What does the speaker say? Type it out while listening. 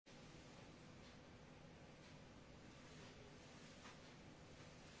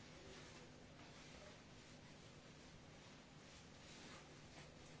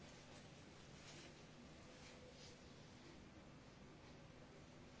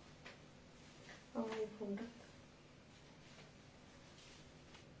ফোনটা।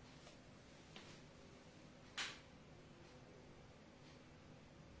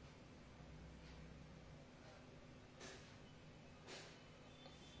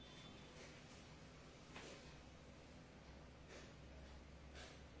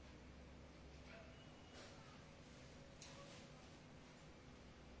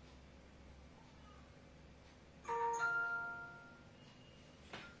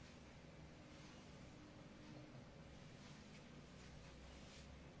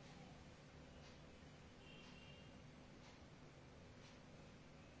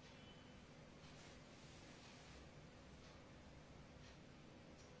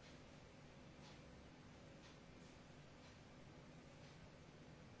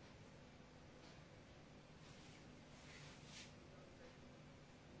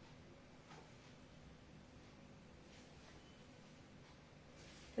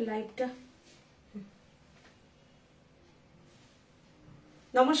 লাইভটা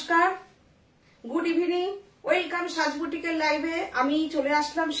নমস্কার, গুড ইভিনিং, ওয়েলকাম সাজ বুটিকের লাইভে। আমি চলে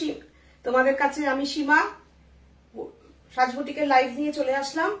আসলাম তোমাদের কাছে। আমি সীমা সাজ বুটিকের লাইভ নিয়ে চলে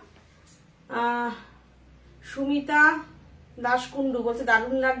আসলাম। সুমিতা দাসকুন্ডু বলছে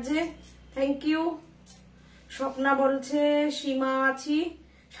দারুণ লাগছে, থ্যাংক ইউ। স্বপ্না বলছে সীমা আছি,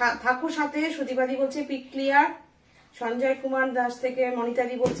 থাকো সাথে। সুদীপাদি বলছে পিক ক্লিয়ার। সঞ্জয় কুমার দাস থেকে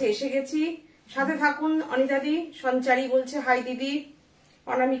অনিতাদি বলছে এসে গেছি, সাথে থাকুন অনিতাদি। সঞ্চারী বলছে হাই দিদি।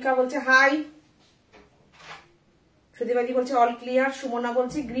 অনামিকা বলছে হাই। সুদীপাদি বলছে অল ক্লিয়ার। সুমনা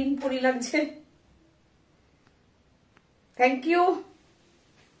বলছে গ্রিন পরি লাগছে, থ্যাংক ইউ।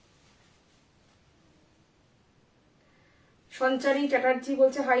 সঞ্চারী চ্যাটার্জি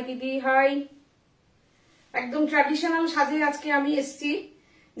বলছে হাই দিদি, হাই। একদম ট্র্যাডিশনাল সাজে আজকে আমি এসছি,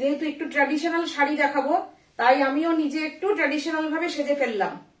 যেহেতু একটু ট্র্যাডিশনাল শাড়ি দেখাবো, তাই আমিও নিজে একটু ট্র্যাডিশনাল ভাবে সেজে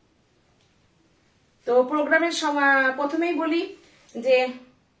ফেললাম। তো প্রোগ্রামের প্রথমেই বলি যে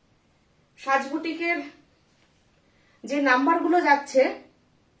সাজ বুটিকের যে নাম্বারগুলো যাচ্ছে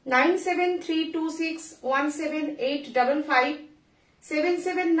 9732617855,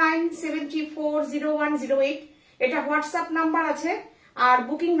 7797340108, এটা হোয়াটসঅ্যাপ নাম্বার আছে আর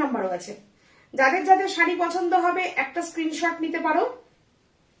বুকিং নাম্বারও আছে। যাদের যাদের শাড়ি পছন্দ হবে একটা স্ক্রিনশট নিতে পারো,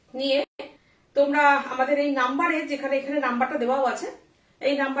 নিয়ে তোমরা আমাদের এই নাম্বারে, যেখানে এখানে নাম্বারটা দেওয়াও আছে,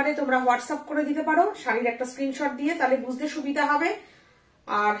 এই নাম্বারে তোমরা হোয়াটসঅ্যাপ করে দিতে পারো শাড়ির একটা স্ক্রিনশট দিয়ে, তাহলে বুঝতে সুবিধা হবে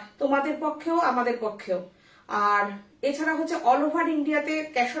আর তোমাদের পক্ষেও আমাদের পক্ষেও। আর এছাড়া হচ্ছে অল ওভার ইন্ডিয়াতে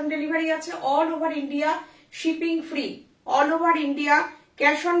ক্যাশ অন ডেলিভারি আছে, all over India shipping free, all over India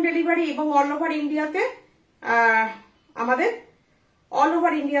cash on delivery, এবং অল ওভার ইন্ডিয়াতে আমাদের অল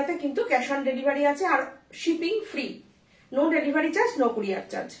ওভার ইন্ডিয়াতে কিন্তু ক্যাশ অন ডেলিভারি আছে আর shipping free. No delivery charge, no courier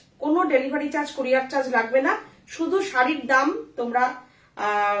charge, কোনো delivery charge courier charge লাগবে না। শুধু শাড়ির দাম তোমরা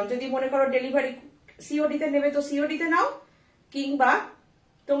যদি মনে করো ডেলিভারি সিওডিতে নেবে তো সিওডিতে নাও, কিংবা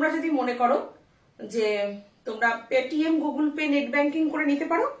তোমরা যদি মনে করো যে তোমরা Paytm, Google pay, net banking করে নিতে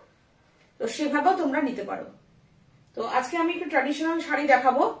পারো, তো সেভাবেও তোমরা নিতে পারো। তো আজকে আমি একটু ট্র্যাডিশনাল শাড়ি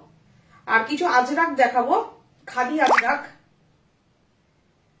দেখাবো আর কিছু আজরাক দেখাবো, খাদি আজরাক,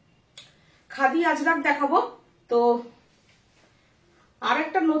 খাদি আজরাক দেখাবো। তো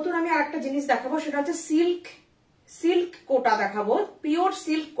আরেকটা নতুন আমি আরেকটা জিনিস দেখাবো, সেটা হচ্ছে সিল্ক কোটা দেখাবো, পিওর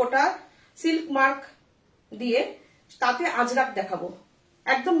সিল্ক কোটা, সিল্ক মার্ক দিয়ে তাতে আজরাক দেখাবো,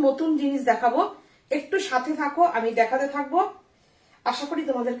 একদম নতুন জিনিস দেখাবো। একটু সাথে থাকো, আমি দেখাতে থাকবো, আশা করি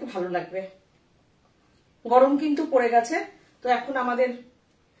তোমাদেরকে ভালো লাগবে। গরম কিন্তু পড়ে গেছে, তো এখন আমাদের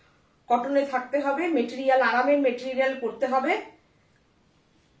কটনে থাকতে হবে, মেটেরিয়াল আরামের মেটেরিয়াল পরতে হবে।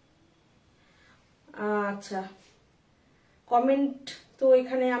 আচ্ছা, কমেন্ট তো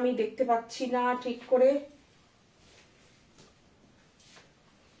এখানে আমি দেখতে পাচ্ছি না ঠিক করে,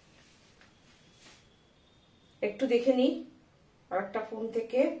 একটু দেখে নিই আরেকটা ফোন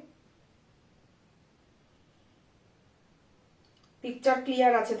থেকে। পিকচার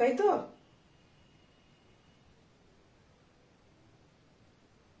ক্লিয়ার আছে তাই তো?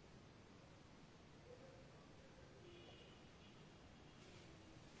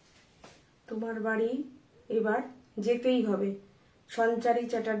 তোমার বাড়ি এবার যেতেই হবে, সঞ্চারী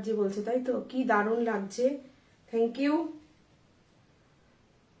চ্যাটার্জি বলছে তাই তো? কি দারুণ লাগছে, থ্যাংক ইউ।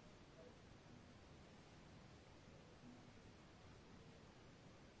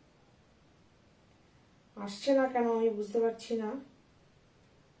 আসছে না কেন আমি বুঝতে পারছি না।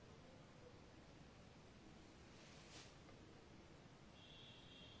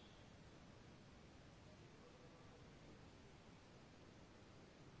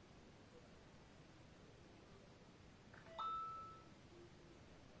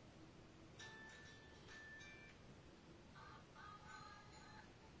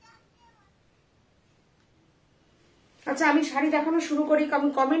 আচ্ছা, আমি শাড়ি দেখানো শুরু করি। আমি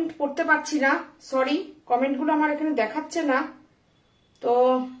কমেন্ট পড়তে পারছি না, সরি, কমেন্টগুলো আমার এখানে দেখাচ্ছে না, তো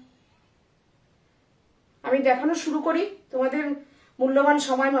আমি দেখানো শুরু করি। তোমাদের মূল্যবান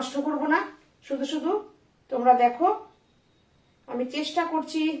সময় নষ্ট করব না, শুধু শুধু তোমরা দেখো। আমি চেষ্টা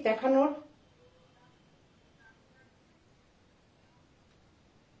করছি দেখানোর।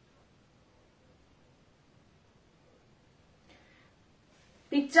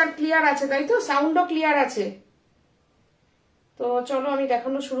 পিকচার ক্লিয়ার আছে তাই তো? সাউন্ডও ক্লিয়ার আছে তো? চলো আমি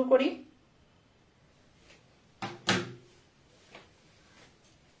দেখানো শুরু করি।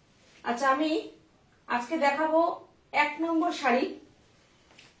 আচ্ছা, আমি আজকে দেখাবো 1 নম্বর শাড়ি,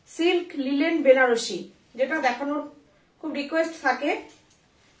 সিল্ক লিলেন বেনারসি, যেটা দেখানোর খুব রিকোয়েস্ট থাকে।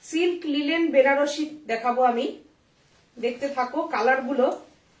 সিল্ক লিলেন বেনারসি দেখাবো আমি, দেখতে থাকো। কালারগুলো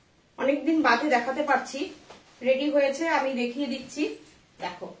অনেকদিন বাদে দেখাতে পারছি, রেডি হয়েছে, আমি দেখিয়ে দিচ্ছি।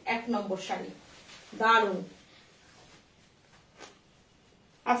 দেখো 1 নম্বর শাড়ি, দারুণ।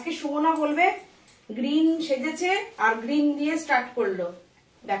 আজকে সুমনা বলবে গ্রিন সেজেছে আর গ্রিন দিয়ে স্টার্ট করলো।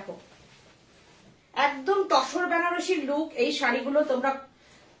 দেখো একদম তসর বেনারসির লুক। এই শাড়িগুলো তোমরা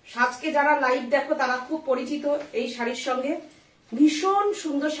সাজকে যারা লাইভ দেখো তারা খুব পরিচিত এই শাড়ির সঙ্গে। ভীষণ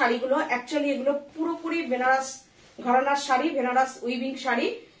সুন্দর শাড়িগুলো, অ্যাকচুয়ালি এগুলো পুরোপুরি বেনারস ঘরানার sari, Benaras weaving sari,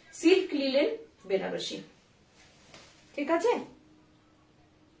 silk linen Banarasi. ঠিক আছে,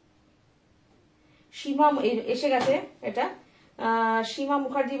 সীমা এসে গেছে। এটা সীমা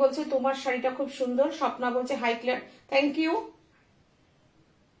মুখার্জি বলছে তোমার শাড়িটা খুব সুন্দর। স্বপ্না বলছে হাই ক্লিয়ার, থ্যাংক ইউ।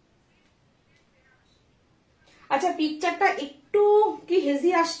 আচ্ছা, পিকচারটা একটু কি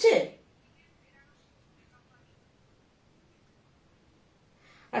হেজি আসছে?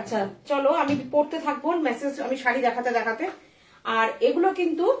 আচ্ছা চলো, আমি পড়তে থাকবো মেসেজ, আমি শাড়ি দেখাতে দেখাতে। আর এগুলো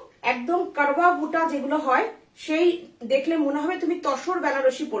কিন্তু একদম কারবা বুটা যেগুলো হয়, সেই দেখলে মনে হবে তুমি তসর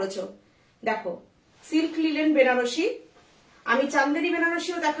বেনারসি পরেছো। দেখো সিল্ক লিলেন বেনারসি, আমি চান্দেরি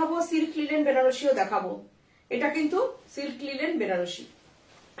বেনারসিও দেখাবো, সিল্ক লিলেন বেনারসিও দেখাবো। এটা কিন্তু সিল্ক লিলেন বেনারসি।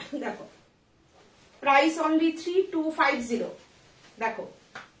 দেখো প্রাইস অনলি 3250। দেখো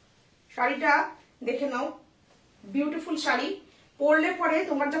শাড়িটা দেখে নাও, বিউটিফুল শাড়ি। পরলে পরে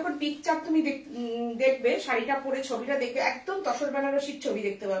তোমার যখন পিকচার তুমি দেখবে, শাড়িটা পরে ছবিটা দেখবে, একদম তসর বেনারসির ছবি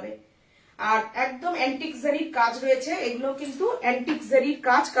দেখতে পাবে। আর একদম অ্যান্টিক জারির কাজ রয়েছে, এগুলো কিন্তু অ্যান্টিক জারির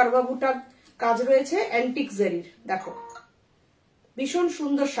কাজ, কারবা বুটার কাজ রয়েছে অ্যান্টিক জারির। দেখো ভীষণ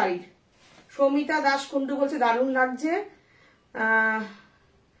সুন্দর শাড়ি। সৌমিতা দাস কুন্ডু বলছে দারুণ লাগছে।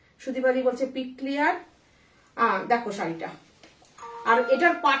 সুদীপাদি বলছে পিক ক্লিয়ার। দেখো শাড়িটা, আর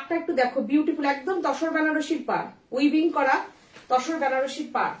এটার পাড়টা একটু দেখো, বিউটিফুল, একদম তসর বেনারসির পাড়, উইভিং করা তসর বেনারসির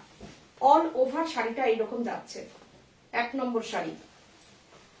পাড়। অল ওভার শাড়িটা এইরকম যাচ্ছে। 1 নম্বর শাড়ি,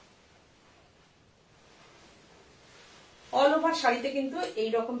 অল ওভার শাড়িতে কিন্তু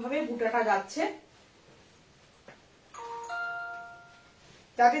এইরকম ভাবে বুটাটা যাচ্ছে।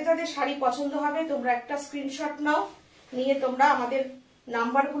 যাদের যাদের শাড়ি পছন্দ হবে তোমরা একটা স্ক্রিনশট নাও, নিয়ে তোমরা আমাদের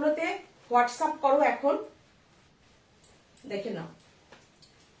নাম্বারগুলোতে হোয়াটসঅ্যাপ করো। এখন দেখে নাও।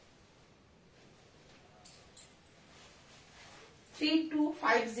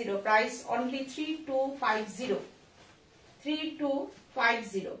 3250, প্রাইস অনলি 3250।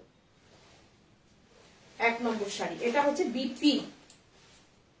 3250 1 নম্বর শাড়ি। এটা হচ্ছে বিপি,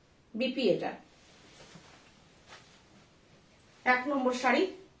 বিপি এটা 1 নম্বর শাড়ি।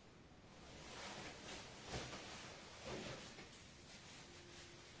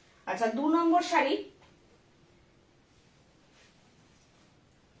 আচ্ছা 2 নম্বর শাড়ি,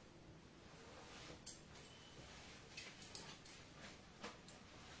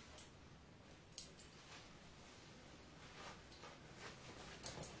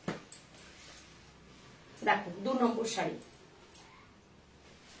 দেখো 2 নম্বর শাড়ি।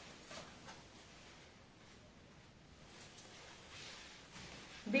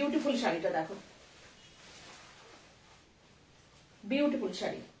 বিউটিফুল শাড়িটা দেখো, বিউটিফুল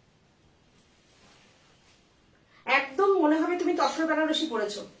শাড়ি, একদম মনে হবে তুমি তসর বেনারসি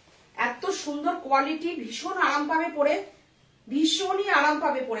পরেছো। এত সুন্দর কোয়ালিটি, ভীষণ আরাম পাবে পরে, ভীষণই আরাম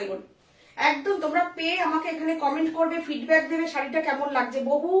পাবে পরে। একদম তোমরা পেয়ে আমাকে এখানে কমেন্ট করবে, ফিডব্যাক দেবে শাড়িটা কেমন লাগছে।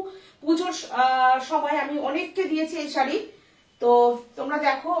 বহু পুজোর সময় আমি অনেককে দিয়েছি এই শাড়ি, তো তোমরা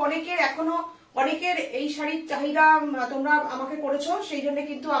দেখো অনেকের এখনো, অনেকের এই শাড়ির চাহিদা তোমরা আমাকে করেছো, সেই জন্য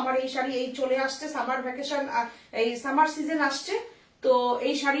কিন্তু আমার এই শাড়ি এই চলে আসছে। সামার ভ্যাকেশন, এই সামার সিজন আসছে, তো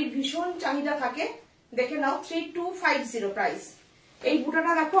এই শাড়ির ভীষণ চাহিদা থাকে। দেখে নাও 3250 প্রাইস। এই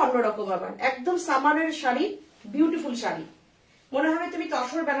বুটাটা দেখো অন্যরকম, আবার একদম সামারের শাড়ি, বিউটিফুল শাড়ি, মনে হবে তুমি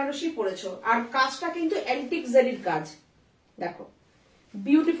তসর বেনারসি পরেছো। আর কাজটা কিন্তু অ্যান্টিক জারির কাজ। দেখো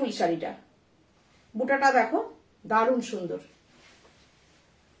বিউটিফুল শাড়িটা, বুটাটা দেখো দারুণ সুন্দর।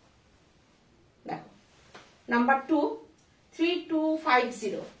 দেখো নাম্বার 2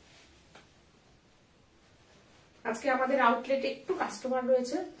 3250। আজকে আমাদের আউটলেটে একটু কাস্টমার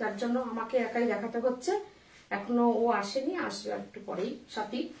রয়েছে, যার জন্য আমাকে একাই দেখাতে হচ্ছে। এখনো ও আসেনি, আসবে একটু পরেই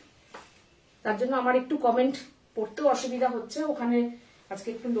সাথী। তার জন্য আমার একটু কমেন্ট পড়তেও অসুবিধা হচ্ছে। ওখানে আজকে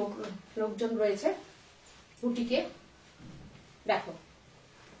একটু লোকজন রয়েছে বুটিকে। দেখো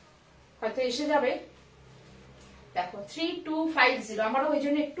হয়তো এসে যাবে। দেখো 3250, আমারও ওই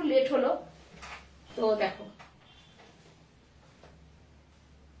জন্য একটু লেট হলো। তো দেখো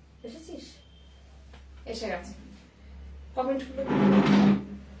এসেছিস, এসে গেছে, কমেন্ট গুলো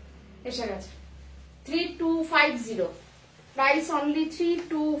এসে গেছে। 3250, প্রাইস অনলি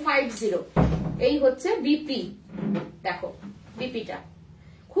 3250। এই হচ্ছে বিপি। দেখো বিপিটা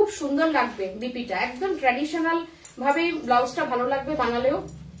খুব সুন্দর লাগবে। বিপিটা একদম ট্র্যাডিশনাল ভাবে ব্লাউজটা ভালো লাগবে বানালেও।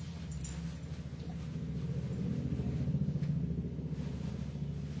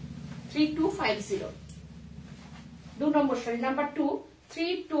 দু নম্বর শাড়ি নাম্বার 2,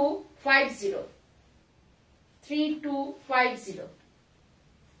 3250। 3250।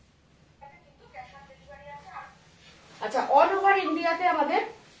 আচ্ছা, অল ওভার ইন্ডিয়াতে আমাদের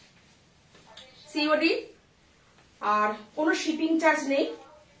সিওডি, আর কোনো শিপিং চার্জ নেই।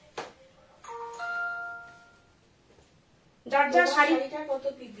 যার যার শাড়িটা কত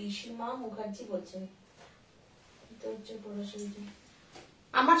পিপি? সীমা মুখার্জি বলছেন।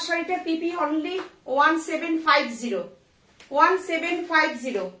 আমার শাড়িটা পিপি অনলি 1750।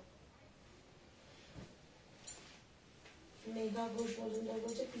 1750। মেঘা ঘোষ মজুমদার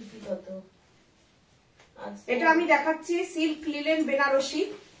বলছে পিপি কত? এটা আমি দেখাচ্ছি silk linen Banarasi,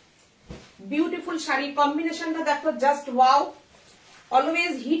 beautiful sari. কম্বিনেশনটা দেখো, just wow.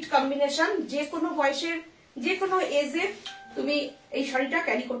 Always hit combination. যে কোনো বয়সের, যে কোনো এজের তুমি এই শাড়িটা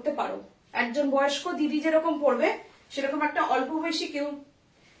ক্যারি করতে পারো। একজন বয়স্ক দিদি যেরকম পরবে, সেরকম একটা অল্প বয়সী কেউ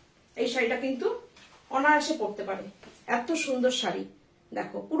এই শাড়িটা কিন্তু অনায়াসে পরতে পারে। এত সুন্দর শাড়ি।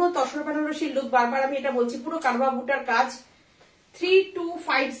 দেখো পুরো তসর বেনারসির লুক, বারবার আমি এটা বলছি, পুরো কারবা বুটার কাজ।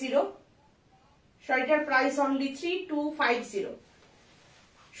 3250। শাড়িটার প্রাইস অনলি 3250।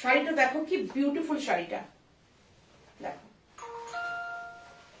 শাড়িটা দেখো কি বিউটিফুল শাড়িটা। দেখো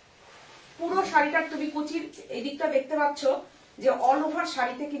পুরো শাড়িটার তুমি কুচির এই দিকটা দেখতে পাচ্ছ যে অল ওভার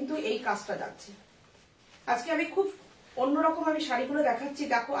শাড়িতে কিন্তু এই কাজটা যাচ্ছে। আজকে আমি খুব অন্যরকম আমি শাড়িগুলো দেখাচ্ছি।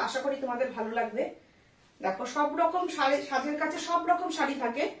 দেখো, আশা করি তোমাদের ভালো লাগবে। দেখো সব রকম সাজের কাছে সব রকম শাড়ি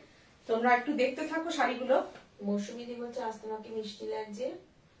থাকে, তোমরা একটু দেখতে থাকো শাড়িগুলো। মৌসুমী দি বলছে আজ তোমাকে মিষ্টি লাগছে।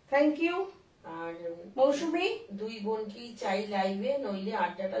 Thank you. আর মৌসুমী, দুই বোনকেই চাই লাইভে, নইলে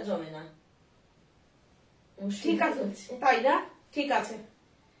আড্ডাটা জমে না। ঠিক আছে, তাই না? ঠিক আছে,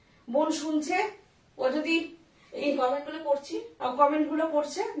 বোন শুনছে। ও যদি এই কমেন্ট গুলো পড়ছি, কমেন্ট গুলো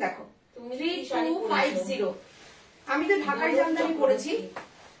পড়ছে। দেখো 3250। আমি তো ঢাকাই জামদানি পরেছি।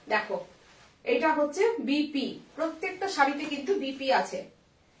 দেখো এটা হচ্ছে বিপি। প্রত্যেকটা শাড়িতে কিন্তু বিপি আছে।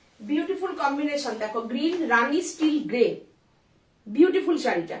 Beautiful combination. দেখো গ্রিন রানি স্টিল গ্রে, বিউটিফুল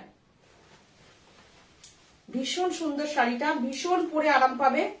শাড়িটা। ভীষণ সুন্দর শাড়িটা, ভীষণ পরে আরাম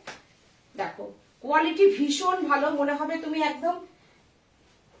পাবে। দেখো কোয়ালিটি ভীষণ ভালো। মনে হবে তুমি একদম,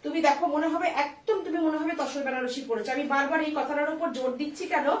 তুমি দেখো মনে হবে একদম, তুমি মনে হবে তসর বেনারসি পরেছো। আমি বারবার এই কথাটার উপর জোর দিচ্ছি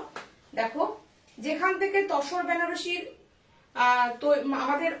কেন, দেখো যেখান থেকে তসর বেনারসির তো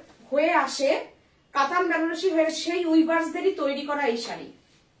আমাদের হয়ে আসে, কাতান বেনারসি হয়ে, সেই উইভার্সদেরই তৈরি করা এই শাড়ি।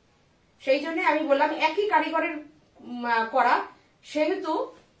 সেই জন্য আমি বললাম একই কারিগরের করা, সেহেতু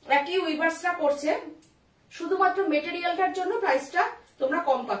একই উইভার্সরা করছে, শুধুমাত্র মেটেরিয়ালটার জন্য প্রাইসটা তোমরা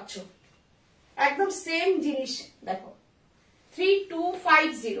কম পাচ্ছ। একদম সেম জিনিস। দেখো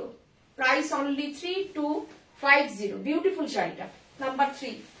 3250, প্রাইস অনলি 3250। বিউটিফুল শাড়িটা। নাম্বার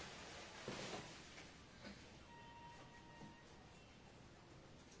 3।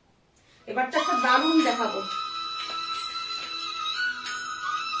 এবারটা একটা দারুণ দেখাবো।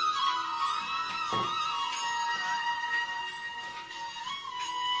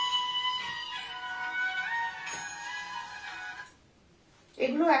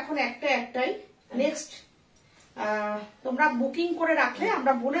 এগুলো এখন একটাই। নেক্সট তোমরা বুকিং করে রাখলে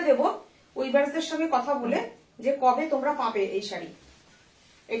আমরা বলে দেব, উইভার্সদের সঙ্গে কথা বলে, যে কবে তোমরা পাবে এই শাড়ি।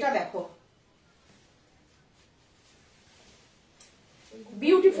 এটা দেখো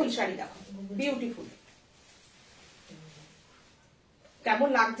বিউটিফুল শাড়ি। দেখো বিউটিফুল, কেমন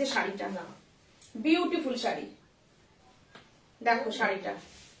লাগছে শাড়িটা না? বিউটিফুল শাড়ি। দেখো শাড়িটা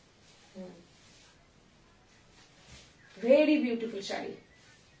ভেরি বিউটিফুল শাড়ি।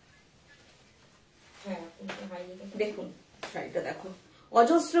 দেখুন শাড়িটা দেখো,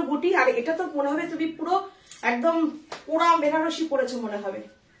 অজস্র বুটি। আর এটা তো মনে হবে তুমি পুরো একদম কোড়া বেনারসি পরেছো মনে হবে,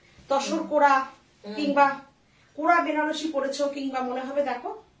 তসর কোড়া কিংবা কোড়া বেনারসি পরেছো, কিংবা মনে হবে। দেখো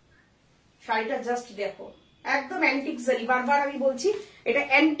শাড়িটা জাস্ট দেখো, একদম অ্যান্টিক জারি, বারবার আমি বলছি এটা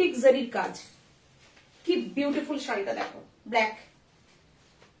অ্যান্টিক জারির কাজ। কি বিউটিফুল শাড়িটা দেখো, ব্ল্যাক,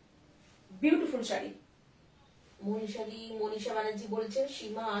 বিউটিফুল শাড়ি। মনীষা ব্যানার্জি বলছেন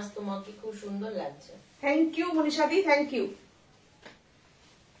সীমা আজ তোমাকে খুব সুন্দর লাগছে। Thank you Manisha the, thank you.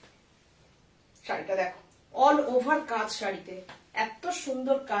 শাড়িটা দেখো, অল ওভার কাজ শাড়িতে, এত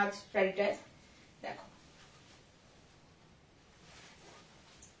সুন্দর কাজ শাড়িটায় দেখো।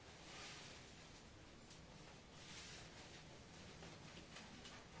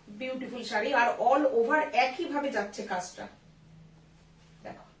 বিউটিফুল শাড়ি, আর অল ওভার একই ভাবে যাচ্ছে কাজটা।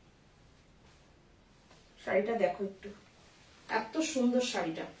 দেখো শাড়িটা দেখো একটু, এত সুন্দর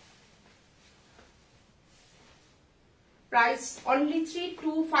শাড়িটা। Price only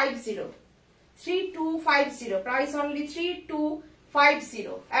 3250, 3250, price only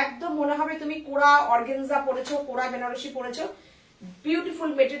 3250। একদম মনে হবে তুমি কোরা অর্গানজা পরেছো, কোরা বেনারসি পরেছো। বিউটিফুল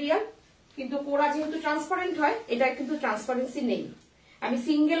মেটেরিয়াল, কিন্তু কোরা যেহেতু ট্রান্সপারেন্ট হয়, এটা কিন্তু ট্রান্সপারেন্সি নেই। আমি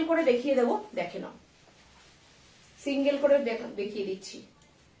সিঙ্গেল করে দেখিয়ে দেবো, দেখে নাও, সিঙ্গেল করে দেখিয়ে দিচ্ছি।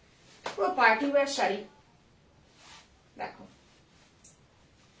 পুরো পার্টি ওয়্যার শাড়ি দেখো।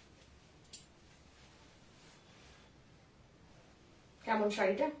 কেমন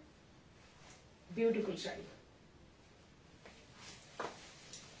শাড়িটা, বিউটিফুল শাড়ি।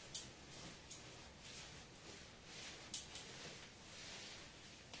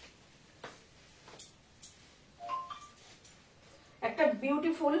 একটা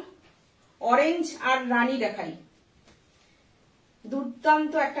বিউটিফুল অরেঞ্জ আর রানী দেখাই,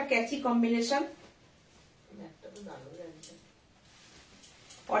 দুর্দান্ত একটা ক্যাচি কম্বিনেশন।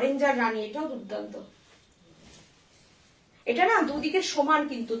 অরেঞ্জ আর রানী, এটাও দুর্দান্ত। এটা না দুদিকে সমান,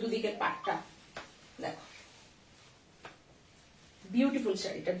 কিন্তু দুদিকের পাটটা দেখো। বিউটিফুল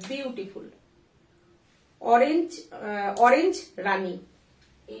শাড়িটা, বিউটিফুল অরেঞ্জ, অরেঞ্জ রানী।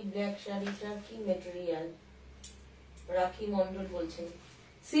 এই ব্ল্যাক শাড়িটা কি মেটেরিয়াল? রাখি মন্ডল বলছেন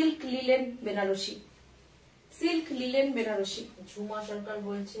silk linen Banarasi, silk linen Banarasi. Jhuma সরকার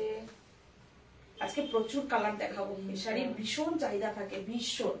বলছে আজকে প্রচুর কালার দেখাবো, এই শাড়ির ভীষণ চাহিদা থাকে,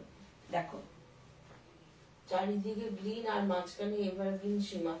 ভীষণ। দেখো চারিদিকে গ্রিন আর মাঝখানে এভারগ্রিন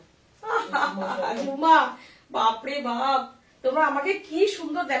সীমা। ঝুমা বাপরে বাপ, তোমরা আমাকে কি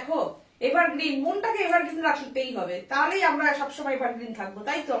সুন্দর দেখো, এভারগ্রিন, মনটাকে এভারগ্রিন রাখতেই হবে, তাহলেই আমরা সবসময় এভারগ্রিন থাকবো,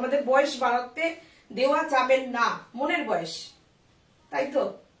 তাই তো? আমাদের বয়স বাড়াতে দেওয়া যাবে না, মনের বয়স, তাই তো?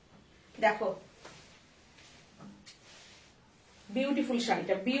 দেখো বিউটিফুল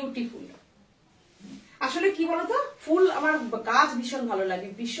শাড়িটা, বিউটিফুল। আসলে কি বলতো, ফুল আমার গাছ ভীষণ ভালো লাগে,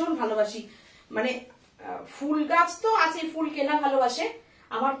 ভীষণ ভালোবাসি। মানে ফুল গাছ তো আছে, ফুল কেনা ভালোবাসে।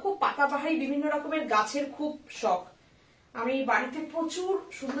 আমার খুব পাতাবাহারি বিভিন্ন রকমের গাছের খুব শখ। আমি বাড়িতে প্রচুর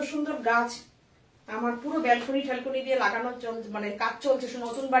সুন্দর সুন্দর গাছ, আমার পুরো ব্যালকনি ট্যালকনি দিয়ে লাগানো চলছে, মানে কাজ চলছে,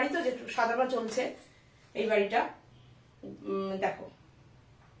 নতুন বাড়ি তো, যে সাজানো চলছে এই বাড়িটা। দেখো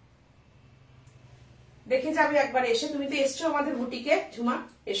দেখে যাবে একবার এসে, তুমি তো এসছো আমাদের বুটিকে ঝুমা,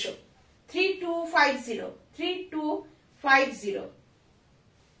 এসো। 3250, 3250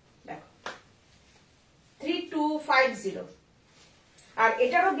 দেখো, 3250। আর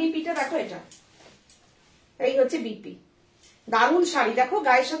এটারও বিপিটা দেখো, এটা এই হচ্ছে বিপি। দারুণ শাড়ি দেখো,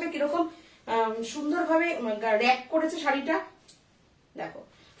 গায়ের সাথে কিরকম সুন্দরভাবে র‍্যাক করেছে শাড়িটা দেখো,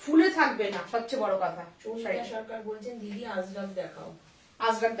 ফুলে থাকবে না, সবচেয়ে বড় কথা। সরকার বলছেন দিদি আজরাক দেখাও।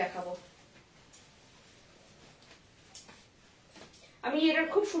 আজরাক দেখাবো আমি। এটার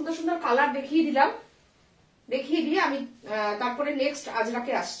খুব সুন্দর সুন্দর কালার দেখিয়ে দিলাম, দেখিয়ে দিয়ে আমি তারপরে নেক্সট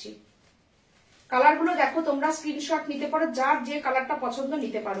আজরাকে আসছি। কালার গুলো দেখো, তোমরা স্ক্রিনশট নিতে পারো, যার যে কালারটা পছন্দ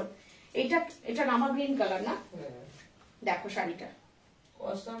নিতে পারো। এটা রামা গ্রিন কালার না? দেখো শাড়িটা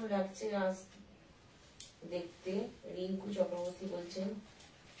অসম লাগছে আজ দেখতে। রিঙ্কু চক্রবর্তী বলছেন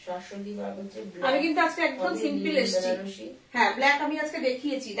শাশ্বতী বার হচ্ছে। আমি কিন্তু আজকে একদম সিম্পল এসেছি। হ্যাঁ, ব্ল্যাক আমি আজকে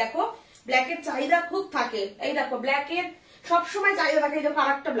দেখিয়েছি। দেখো ব্ল্যাকের চাহিদা খুব থাকে, এই দেখো ব্ল্যাকের সবসময় চাহিদা থাকে। এই দেখো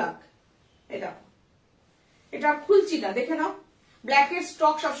আরেকটা ব্ল্যাক, এই দেখো, এটা খুলছি না, দেখে নাও। ব্ল্যাকের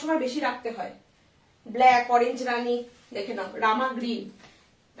স্টক সবসময় বেশি রাখতে হয়। ব্ল্যাক, অরেঞ্জ রানী, দেখে নাও, রামা গ্রিন।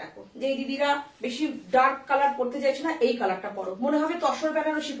 দেখো যে দিদিরা বেশি ডার্ক কালার পরতে চাইছো না, এই কালারটা পরো, মনে হবে তসর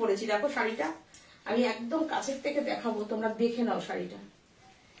বেনারসি পরেছি। দেখো শাড়িটা আমি একদম কাছের থেকে দেখাবো, তোমরা দেখে নাও শাড়িটা,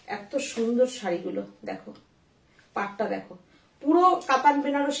 এত সুন্দর শাড়িগুলো। দেখো পাড়টা দেখো, পুরো কাতান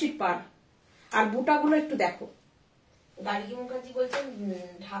বেনারসির পাড়, আর বুটাগুলো একটু দেখো। গার্গী মুখার্জি বলছেন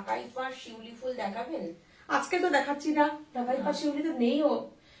ঢাকাই পাড় শিউলি ফুল দেখাবেন? আজকে তো দেখাচ্ছি না, ঢাকাই পাড় শিউলি তো নেই। ও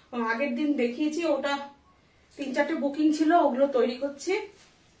আগের দিন দেখিয়েছি, ওটা 3-4টে বুকিং ছিল, ওগুলো তৈরি করছি,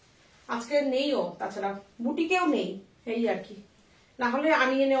 আজকে নেই। ও তাছাড়া বুটিকেও নেই, এই আর কি, না হলে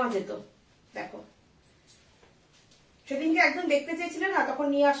আনিয়ে নেওয়া যেত। দেখো সেদিনকে একজন দেখতে চেয়েছিলেন না, তখন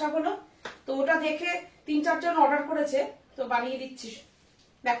নিয়ে আসা হলো। তো ওটা দেখে 3-4 জন অর্ডার করেছে, তো বানিয়ে দিচ্ছি।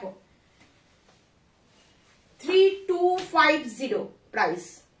 দেখো 3250 প্রাইস।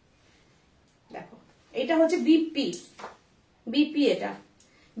 দেখো এটা হচ্ছে বিপি, বিপি এটা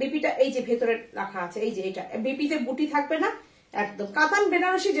বিপিটা এই যে ভেতরে রাখা আছে, এই যে এটা বিপিতে বুটি থাকবে না, একদম কাতান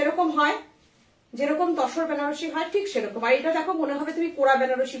বেনারসি যেরকম হয়, যেরকম তসর বেনারসি হয় ঠিক সেরকম। আর এটা দেখো মনে হবে তুমি কোরা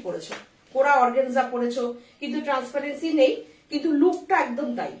বেনারসি পরেছো, কোরা অর্গানজা পরেছো, কিন্তু ট্রান্সপারেন্সি নেই, কিন্তু লুকটা একদম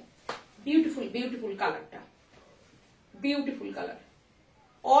তাই। বিউটিফুল বিউটিফুল কালারটা, বিউটিফুল কালার।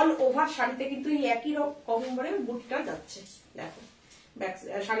 অল ওভার শাড়িতে কিন্তু এই একই রকম বুটটা যাচ্ছে। দেখো ব্যাক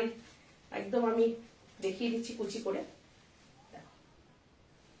শাড়ি একদম আমি দেখিয়ে দিচ্ছি কুচি করে। দেখো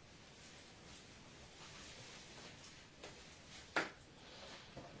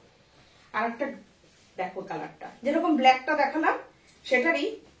আর একটা দেখো কালারটা, যেরকম ব্ল্যাকটা দেখালাম সেটারই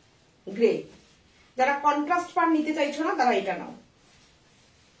গ্রে। যারা কন্ট্রাস্ট পার নিতে চাইছো না তারা এটা নাও।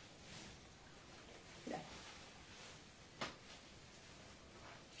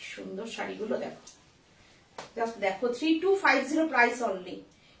 সুন্দর শাড়িগুলো দেখো, জাস্ট দেখো 3250 প্রাইস অনলি।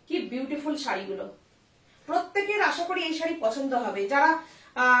 কি বিউটিফুল শাড়িগুলো, প্রত্যেকের আশা করি এই শাড়ি পছন্দ হবে। যারা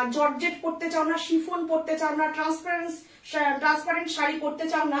জর্জেট পরতে চাও না, শিফন পরতে চাও না, ট্রান্সপারেন্ট শাড়ি পরতে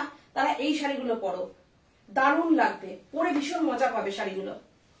চাও না, তারা এই শাড়িগুলো পরো, দারুণ লাগবে, পরে ভীষণ মজা পাবে শাড়িগুলো।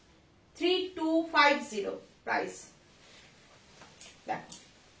 3250 প্রাইস। দেখো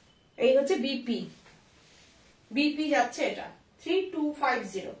এই হচ্ছে বিপি, বিপি যাচ্ছে এটা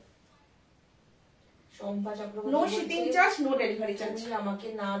 3250। Shampa Chakraborty no shipping charge, no delivery charge. আমাকে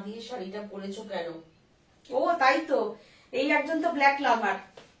না দিয়ে শাড়িটা পরেছো কেন? ও তাই তো, এই একজন তো ব্ল্যাক লাভার।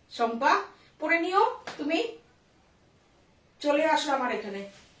 শম্পা পরে নিও, তুমি চলে আসো আমার এখানে।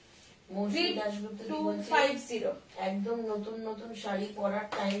 3250 একদম নতুন নতুন শাড়ি পরার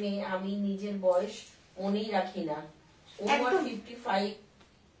টাইমে আমি নিজের বয়স মনেই রাখি না। ওভার 55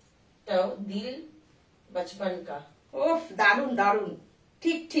 টাও দিল বচপন কা। ওফ দারুন দারুন,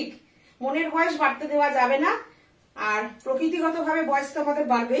 ঠিক ঠিক, মনের বয়স বাড়তে দেওয়া যাবে না। আর প্রকৃতিগত ভাবে বয়স তো আমাদের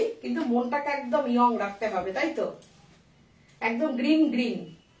বাড়বেই, কিন্তু মনটাকে একদম ইয়ং রাখতে হবে, তাই তো? একদম গ্রিন গ্রিন,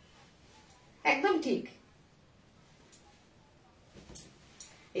 একদম ঠিক।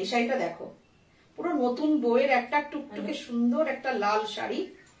 এই শাড়িটা দেখো, পুরো নতুন বইয়ের একটা টুকটুকে সুন্দর একটা লাল শাড়ি,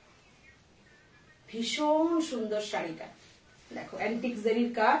 ভীষণ সুন্দর শাড়িটা। দেখো অ্যান্টিক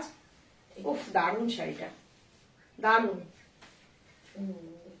জেরির কাজ, উফ দারুন শাড়িটা, দারুন।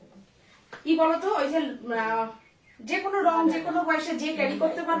 কি বলতো, ওই যে কোনো রং যে কোনো বয়সে যে ক্যারি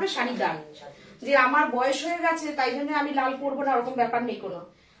করতে পারবে শাড়ি দাম। যে আমার বয়স হয়ে গেছে তাই জন্য আমি লাল পরবো না, ওরকম ব্যাপার নেই কোনো।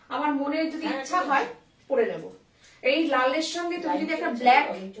 আমার মনে যদি ইচ্ছা হয় পরে নেবো। এই লালের সঙ্গে তুমি যদি একটা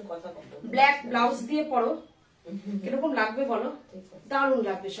ব্ল্যাক ব্লাউজ দিয়ে পরো, কিরকম লাগবে বলো? দারুণ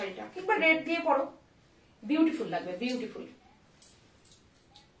লাগবে শাড়িটা। কিংবা রেড দিয়ে পরো, বিউটিফুল লাগবে, বিউটিফুল।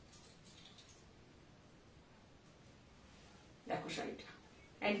 দেখো শাড়িটা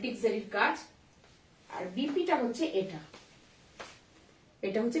অ্যান্টিক জেরির কাজ। আর বিপিটা হচ্ছে এটা,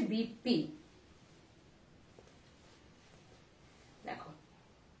 এটা হচ্ছে বিপি। দেখো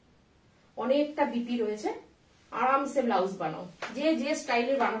অনেকটা বিপি রয়েছে, আরামসে ব্লাউজ বানাও, যে যে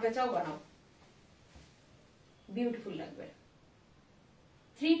স্টাইলে বানাতে চাও বানাও, বিউটিফুল লাগবে।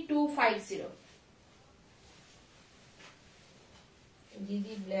 3250।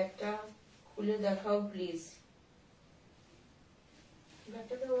 দিদি ব্ল্যাকটা খুলে দেখাও প্লিজ।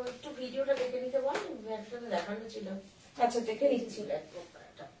 ব্ল্যাকটা তো একটু ভিডিওটা দেখে নিতে বল, ব্ল্যাকটা তো দেখানো ছিল। আচ্ছা দেখে নিচ্ছি। ব্ল্যাক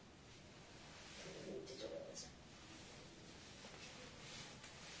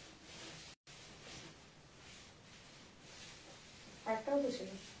একটাও তো ছিল,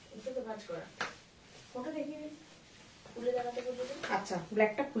 এটা তো ভাঁজ করা। ওটা দেখি খুলে দেখাতে বলবো। আচ্ছা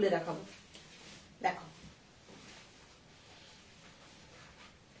ব্ল্যাকটা খুলে দেখাবো। দেখো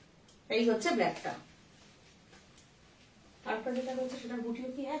এই হচ্ছে ব্ল্যাকটা, আরেকটা যেটা রয়েছে সেটার বুটিও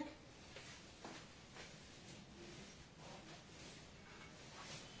কি এক?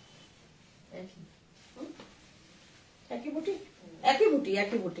 একই বুটি, একই বুটি,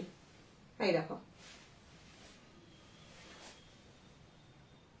 একই বুটি। এই দেখো,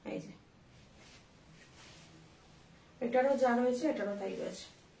 এই যে এটারও যা রয়েছে এটারও তাই রয়েছে।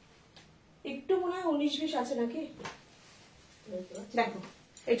 একটু মনে হয় 19-20 আছে নাকি। দেখো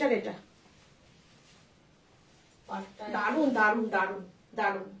এটার এটা দারুন দারুন দারুন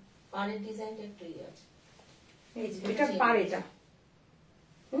দারুন। পাড়ের ডিজাইনটা একটু আছে, এই যে এটার পাড়, এটা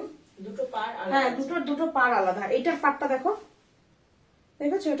দুটো পাড়, হ্যাঁ দুটো পাড় আলাদা। এইটার পাড়টা দেখো,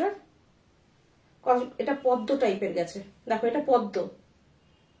 দেখেছো এটার, এটা পদ্ম টাইপের গেছে। দেখো এটা পদ্ম,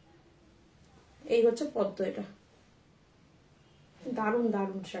 এই হচ্ছে পদ্ম। এটা দারুন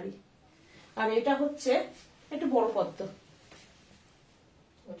দারুন শাড়ি। আর এটা হচ্ছে একটু বড় পদ্ম,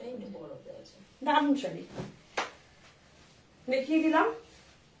 ওটাই বড় আছে, দারুণ শাড়ি দেখিয়ে দিলাম।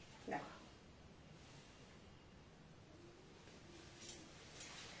 দেখো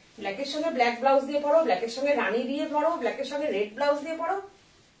ব্ল্যাকের সঙ্গে ব্ল্যাক ব্লাউজ দিয়ে পরো, ব্ল্যাকের সঙ্গে রানী দিয়ে পরো, ব্ল্যাকের সঙ্গে রেড ব্লাউজ দিয়ে পরো,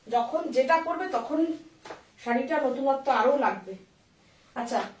 যখন যেটা করবে তখন শাড়িটা নতুনত্ব আরো লাগবে।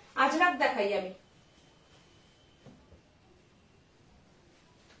 আচ্ছা আজরাক দেখাই আমি।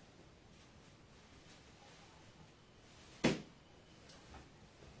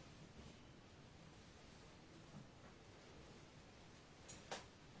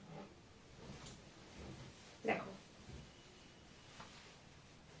 দেখো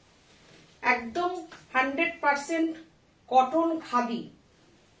একদম 100% কটন খাদি,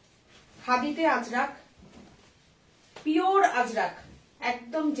 খাদিতে আজরাক, পিওর আজরাক,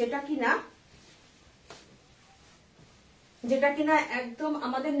 একদম যেটা কিনা একদম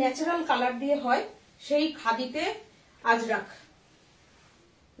আমাদের ন্যাচারাল কালার দিয়ে হয় সেই খাদিতে আজরাক।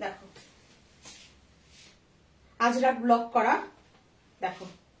 দেখো আজরাক ব্লক করা। দেখো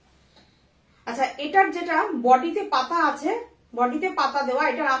আচ্ছা এটার যেটা বডিতে পাতা আছে, বডিতে পাতা দেওয়া,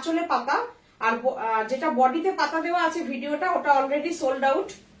 এটার আঁচলে পাতা, আর যেটা বডিতে পাতা দেওয়া আছে ভিডিওটা ওটা অলরেডি সোল্ড আউট,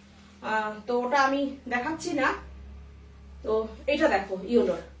 তো ওটা আমি দেখাচ্ছি না। তো এটা দেখো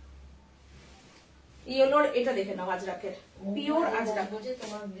ইয়েলোর, ইয়েলোর এটা দেখে নাও আজরাকের, পিওর আজরাক। বলছে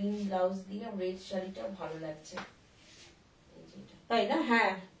তোমার গ্রিন ব্লাউজ দিয়ে রেড শাড়িটা ভালো লাগছে, তাই না?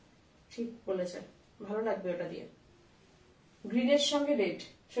 হ্যাঁ ঠিক বলেছে, ভালো লাগবে ওটা দিয়ে, গ্রিনের সঙ্গে রেড,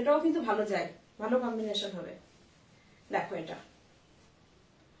 সেটাও কিন্তু ভালো যায়, ভালো কম্বিনেশন হবে। দেখো এটা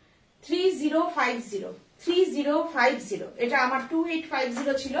 3050, এটা আমার 2850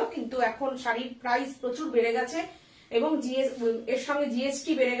 ছিল, কিন্তু এখন শাড়ির প্রাইস প্রচুর বেড়ে গেছে এবং এর সঙ্গে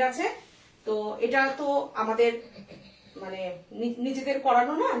জিএসটি বেড়ে গেছে। তো এটা তো আমাদের মানে নিজেদের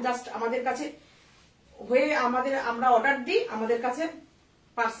করানো না, জাস্ট আমাদের কাছে হয়ে আমরা অর্ডার দিই, আমাদের কাছে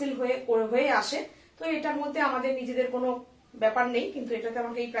পার্সেল হয়ে আসে, তো এটার মধ্যে আমাদের নিজেদের কোনো ব্যাপার নেই, কিন্তু এটাতে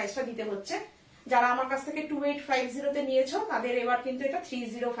আমাকে এই প্রাইসটা দিতে হচ্ছে। যারা আমার কাছ থেকে 2850-তে নিয়েছো তাদের এবার কিন্তু এটা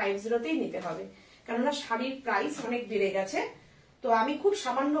 3050-তেই নিতে হবে, কেননা শাড়ির প্রাইস অনেক বেড়ে গেছে। তো আমি খুব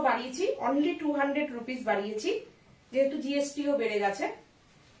সামান্য বাড়িয়েছি, অনলি 200 রুপিস বাড়িয়েছি, যেহেতু জিএসটিও বেড়ে গেছে,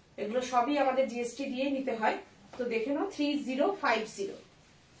 এগুলো সবই আমাদের জিএসটি দিয়ে নিতে হয়। তো দেখে নাও 3050,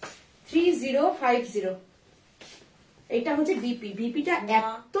 এটা হচ্ছে বিপি, বিপিটা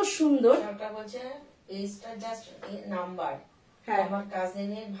এত সুন্দর। বলছে এইটা জাস্ট নাম্বার, আমার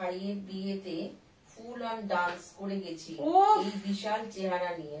কাজিনের ভাইয়ের বিয়েতে ফুল অন ডান্স করে গেছি এই বিশাল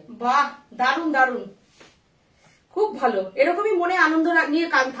চেহারা নিয়ে। বাহ দারুন দারুন, খুব ভালো, এরকমই মনে আনন্দ নিয়ে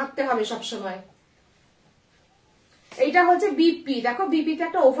কান থাকতে হবে সবসময়। এইটা হচ্ছে বিপি, দেখো বিপিতে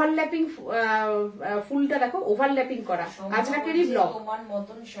একটা ওভারল্যাপিং, ফুলটা দেখো ওভারল্যাপিং করা, আজরাকেরই ব্লক। তোমার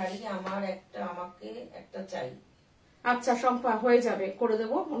মতন শাড়ি আমাকে একটা চাই। আচ্ছা সম্পা হয়ে যাবে, করে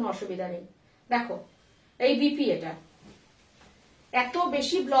দেবো, কোনো অসুবিধা নেই। দেখো এই বিপি, এটা এত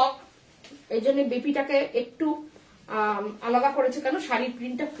বেশি ব্লক, এই জন্য বিপিটাকে একটু আলাদা করেছে, কেন শাড়ির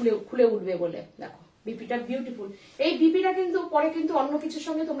প্রিন্টটা খুলে উঠবে বলে। দেখো বিপিটা বিউটিফুল, এই বিপিটা কিন্তু পরে কিন্তু অন্য কিছুর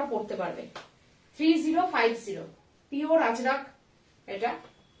সঙ্গে তোমরা পড়তে পারবে। 3050 পিওর আজরাক, এটা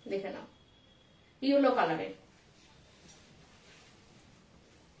দেখে নাও, ইয়েলো কালারের।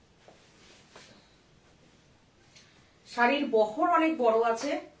 শাড়ির বহর অনেক বড়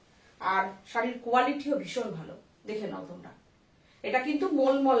আছে আর শাড়ির কোয়ালিটিও ভীষণ ভালো, দেখে নাও তোমরা। এটা কিন্তু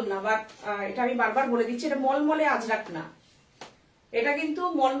মলমল না, বাট এটা আমি বারবার বলে দিচ্ছি, এটা মলমলে আজরাক না, এটা কিন্তু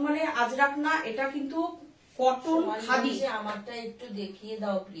মলমলে আজরাক না, এটা কিন্তু কটন খাদি। আমারটা একটু দেখিয়ে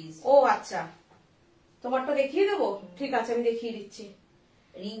দাও প্লিজ। ও আচ্ছা, তোমারটা দেখিয়ে দেবো, ঠিক আছে আমি দেখিয়ে দিচ্ছি।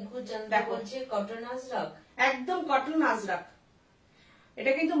 রিঙ্কু চন্দা বলছে কটন আজরাক, একদম কটন আজরাক,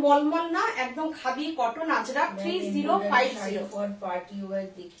 এটা কিন্তু মলমল না, একদম khadi cotton Ajrak. 3050 for party wear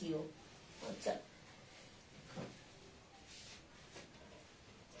দেখিও। আচ্ছা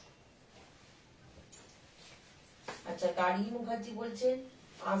আচ্ছা কারি মুখার্জি বলছে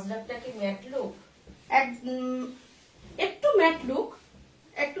আজরাকটা কি ম্যাট লুক? একটু ম্যাট লুক,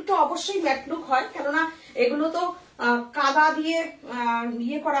 একটু তো অবশ্যই ম্যাট লুক হয়, কেননা এগুলো তো কাদা দিয়ে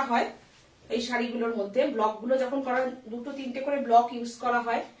ইয়ে করা হয়, এই শাড়িগুলোর মধ্যে ব্লক গুলো যখন করা, 2-3টে করে ব্লক ইউজ করা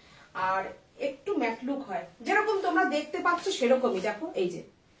হয়, আর একটু ম্যাট লুক হয়, যেরকম তোমরা দেখতে পাচ্ছ সেরকমই। দেখো এই যে,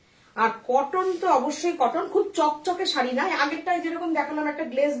 আর কটন তো অবশ্যই কটন, খুব চকচকে শাড়ি না, আগেরটায় যেরকম দেখালাম একটা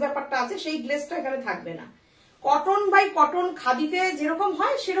গ্লেজ ব্যাপারটা আছে, সেই গ্লেজটা এখানে থাকবে না। কটন বাই কটন খাদিতে যেরকম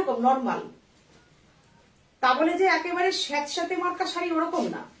হয় সেরকম নর্মাল, তা বলে যে একেবারে স্যাঁতস্যাঁতে মার্কা শাড়ি ওরকম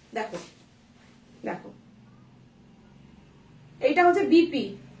না। দেখো দেখো এইটা হচ্ছে বিপি,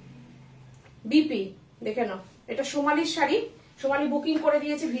 বিপি দেখে নাও, এটা সোমালির শাড়ি, সোমালি বুকিং করে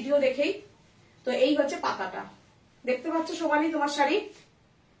দিয়েছে ভিডিও দেখেই। তো এই হচ্ছে পাতাটা, দেখতে পাচ্ছ সোমালি তোমার শাড়ি,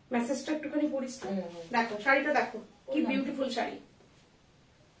 মেসেজটা একটুখানি পড়িস তো। দেখো শাড়িটা দেখো কি বিউটিফুল শাড়ি।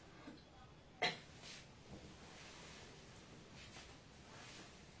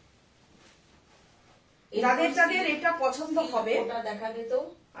 যাদের যাদের এটা পছন্দ হবে ওটা দেখাবে তো।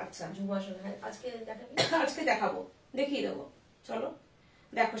 আচ্ছা আজকে দেখাবি? আজকে দেখাবো, দেখিয়ে দেবো, চলো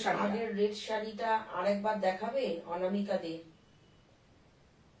দেখো শাড়ি। আগের রেড শাড়িটা আরেকবার দেখাবে অনামিকা দে।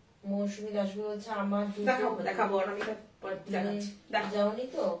 মৌসুমী দাস বলছে আমার দেখাবো অনামিকা যাওনি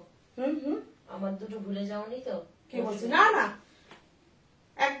তো? আমার দুটো ভুলে যাওনি তো? কে বলছে? না না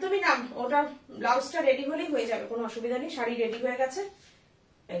একদমই না, ওটা ব্লাউজটা রেডি হলেই হয়ে যাবে, কোনো অসুবিধা নেই। শাড়ি রেডি হয়ে গেছে,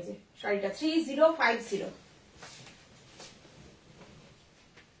 এই যে শাড়িটা 3050।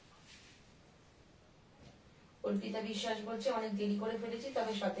 অর্পিতা বিশ্বাস বলছে অনেক দেরি করে ফেলেছি,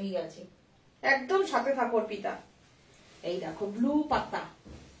 তবে সাথেই আছে। একদম সাথে থাকো অর্পিতা। এই দেখো ব্লু পাতা।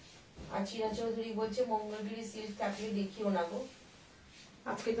 আর চিরা চৌধুরী বলছে মঙ্গলগিরি সিল্ক থাকলে দেখিও না গো।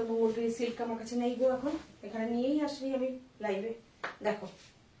 আজকে তো মঙ্গলগিরি সিল্ক আমার কাছে নেই গো, এখন এখানে নিয়েই আসনি আমি লাইভে। দেখো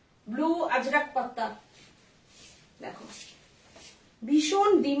ব্লু আজরাক পাতা, দেখো ভীষণ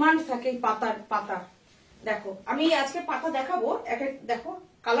ডিমান্ড থাকে পাতা। দেখো আমি আজকে পাতা দেখাবো, দেখো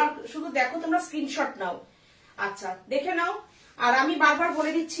কালার শুধু দেখো, তোমরা স্ক্রিনশট নাও। আচ্ছা দেখে নাও। আর আমি বারবার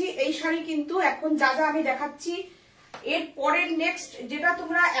বলে দিচ্ছি এই শাড়ি কিন্তু এখন যা যা আমি দেখাচ্ছি এর পরের নেক্সট যেটা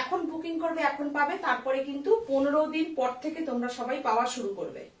তোমরা এখন বুকিং করবে এখন পাবে, তারপরে কিন্তু 15 দিন পর থেকে তোমরা সবাই পাওয়া শুরু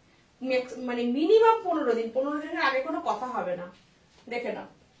করবে, মানে মিনিমাম 15 দিন। 15 দিনের আগে কোনো কথা হবে না। দেখে নাও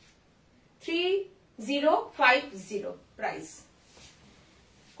 3050 প্রাইস।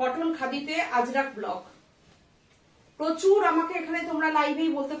 Cotton খাদিতে Ajrak block. প্রচুর আমাকে এখানে তোমরা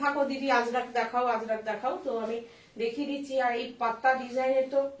লাইভেই বলতে থাকো দিদি আজরাক দেখাও, আজরাক দেখাও, তো আমি দেখিয়ে দিচ্ছি। আর এই পাত্তা ডিজাইনের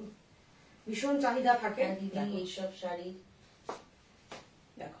তো ভীষণ চাহিদা থাকে দিদি। এইসব শাড়ি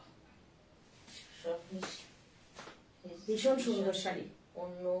দেখো সব ভীষণ সুন্দর শাড়ি,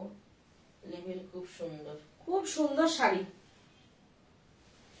 অন্য লেভেল, খুব সুন্দর, খুব সুন্দর শাড়ি।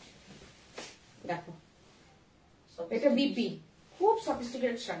 দেখো এটা বিপি, খুব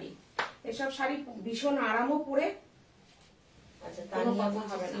সফিস্টিকেটেড শাড়ি। এসব শাড়ি ভীষণ আরামও পরে। আচ্ছা তানিয়া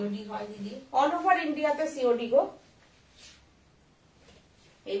বলছে সিওডি হয় দিদি? অল ওভার ইন্ডিয়াতে সিওডি গো।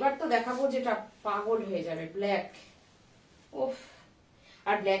 এবার তো দেখাবো যেটা পাগল হয়ে যাবে, ব্ল্যাক। ওফ,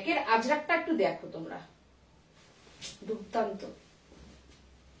 আর ব্ল্যাকের আজরাকটা একটু দেখো তোমরা, দুর্দান্ত।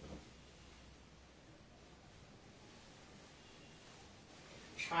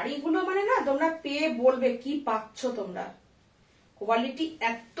 শাড়িগুলো মানে না তোমরা পেয়ে বলবে কি পাচ্ছ তোমরা, কোয়ালিটি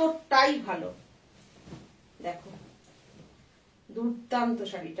এতটাই ভালো। দেখো দুর্দান্ত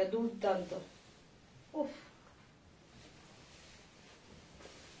শাড়িটা, দুর্দান্ত। উফ,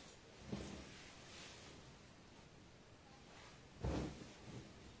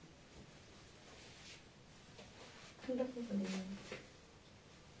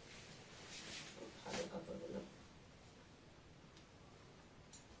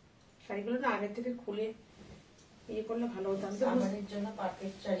 শাড়িগুলো না আগে থেকে খুলে ইয়ে করলে ভালো হতো। আমাদের জন্য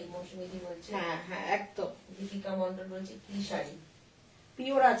পারফেক্ট শাড়ি মৌসুমীদি বলছে। হ্যাঁ হ্যাঁ একদম। দীপিকা মন্ডল বলছে কি শাড়ি,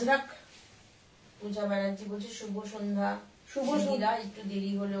 পিওর আজরাক। পূজা ব্যানার্জি বলছে শুভ সন্ধ্যা। শুভ সন্ধ্যা, একটু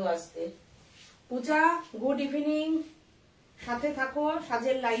দেরি হলেও আসতে। পূজা গুড ইভিনিং, সাথে থাকো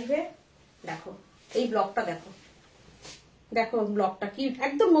সাজের লাইভে। দেখো এই ব্লগটা দেখো, দেখো ব্লগটা কি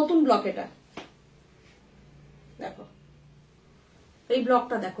একদম নতুন ব্লগ এটা। দেখো এই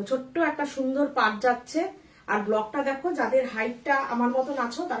ব্লগটা দেখো, ছোট্ট একটা সুন্দর পাট যাচ্ছে। আর ব্লগটা দেখো, যাদের হাইটটা আমার মতন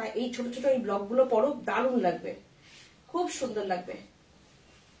আছো তারা এই ছোট ছোট এই ব্লগগুলো পড়ো, দারুণ লাগবে, খুব সুন্দর লাগবে।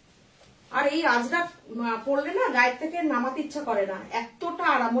 আর এই আজরাক পড়লে না গায়ের থেকে নামাতে ইচ্ছা করে না, এতটা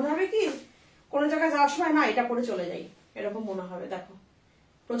আরাম। মনে হবে কি কোনো জায়গায় যাওয়ার সময় না এটা পরে চলে যাই, এরকম মনে হবে। দেখো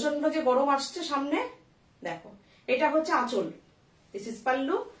প্রচন্ড যে গরম আসছে সামনে, দেখো এটা হচ্ছে আঁচল, দিস ইজ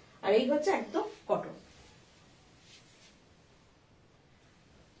পাল্লু, আর এই হচ্ছে একদম কটন।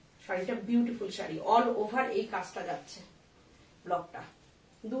 শাড়িটা বিউটিফুল শাড়ি, অল ওভার এই কাজটা যাচ্ছে। ব্লকটা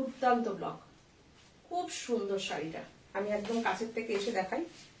দুর্দান্ত ব্লক, খুব সুন্দর শাড়িটা। আমি একদম কাছের থেকে এসে দেখাই,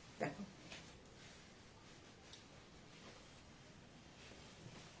 দেখো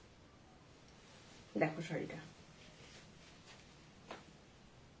দেখো শাড়িটা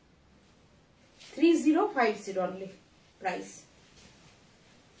 3050 অনলি প্রাইস।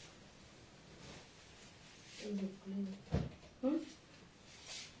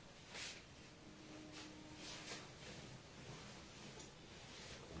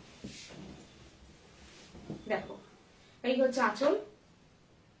 দেখো এই হচ্ছে আঁচল,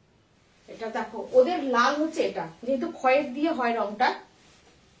 এটা দেখো ওদের লাল হচ্ছে, এটা যেহেতু খয়ের দিয়ে হয় রংটা,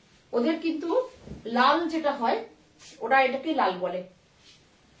 ওদের কিন্তু লাল যেটা হয় ওরা এটাকে লাল বলে।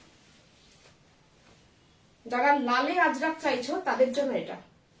 যারা লালে আজরাক চাইছো তাদের জন্য এটা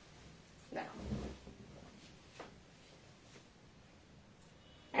দেখো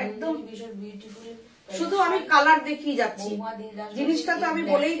একদম বিউটিফুল। শুধু আমি কালার দেখিয়ে যাচ্ছি, জিনিসটা তো আমি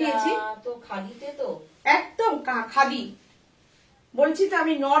বলেই দিয়েছি। তো খাদিতে তো একদম খাদি বলছি তো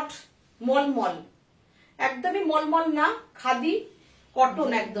আমি, নট মলমল, একদমই মলমল না, খাদি কটন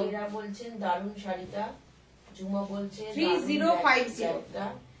একদম। এরা বলছেন দারুণ শাড়িটা, ঝুমা বলছে 3050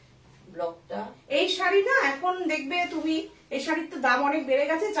 ব্লকটা। এই শাড়ি না এখন দেখবে তুমি, এই শাড়ির তো দাম অনেক বেড়ে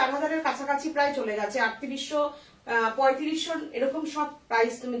গেছে, 4000-এর কাছাকাছি প্রায় চলে গেছে, 3800 3500 এরকম সব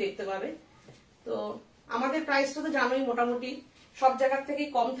প্রাইস তুমি দেখতে পাবে। তো আমাদের প্রাইসটা তো জানোই মোটামুটি সব জায়গার থেকেই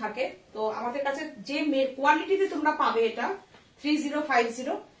কম থাকে। তো আমাদের কাছে যে কোয়ালিটিতে তোমরা পাবে এটা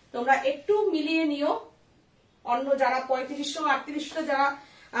 3050, তোমরা একটু মিলিয়ে নিও। অন্য যারা 3500 3800 যারা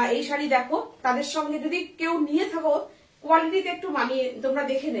এই শাড়ি দেখো, তাদের সঙ্গে যদি কেউ নিয়ে থাকো, কোয়ালিটিতে একটু মানিয়ে তোমরা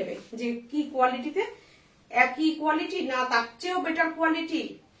দেখে নেবে যে কি কোয়ালিটিতে, একই কোয়ালিটি না তার চেয়েও বেটার কোয়ালিটি,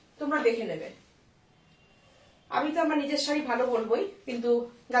 তোমরা দেখে নেবে। আমি তো আমার নিজের শাড়ি ভালো বলবোই, কিন্তু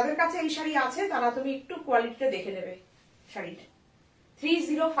যাদের কাছে এই শাড়ি আছে তারা তুমি একটু কোয়ালিটিটা দেখে নেবে শাড়িটা।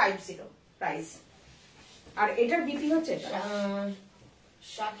 3050 প্রাইস। আর এটার বিক্রি হচ্ছে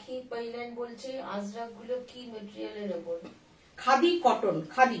সাক্ষী পাইলেন বলছে আজরাক গুলো কি মেটেরিয়ালের উপর? Khadi cotton,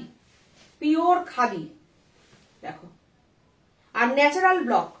 khadi pure khadi. দেখো আর ন্যাচারাল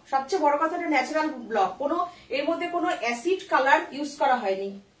ব্লক, সবচেয়ে বড় কথা, এটা ন্যাচারাল ব্লক, কোনো এর মধ্যে কোনো অ্যাসিড কালার ইউজ করা হয়নি।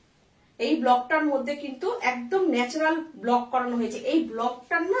 এই ব্লকটার মধ্যে কিন্তু একদম ন্যাচারাল ব্লক করানো হয়েছে। এই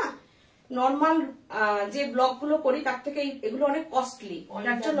ব্লকটার না নর্মাল যে ব্লক গুলো করি তার থেকে এগুলো অনেক কস্টলি,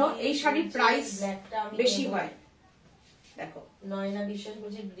 যার জন্য এই শাড়ির প্রাইস বেশি হয়। দেখো নয়না বিশ্বাস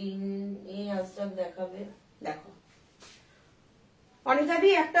বলছে গ্রিন এ আজরাক দেখাবে। দেখো অনিতাদি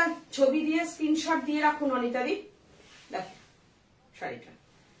একটা ছবি দিয়ে স্ক্রিনশট দিয়ে রাখুন অনিতাদি। দেখো শাড়িটা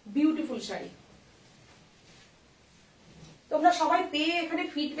বিউটিফুল শাড়ি। তোমরা সবাই পেয়ে এখানে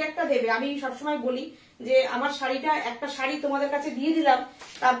ফিডব্যাকটা দেবে। আমি সবসময় বলি যে আমার শাড়িটা, একটা শাড়ি তোমাদের কাছে দিয়ে দিলাম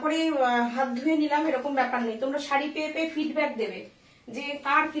তারপরে হাত ধুয়ে নিলাম, এরকম ব্যাপার নেই। তোমরা শাড়ি পেয়ে পেয়ে ফিডব্যাক দেবে যে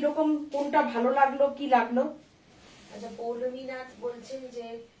কার কিরকম, কোনটা ভালো লাগলো, কি লাগলো। আচ্ছা পৌলমীনাথ বলছেন যে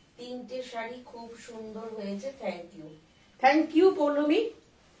 3টে শাড়ি খুব সুন্দর হয়েছে, thank you. Thank you Poulami,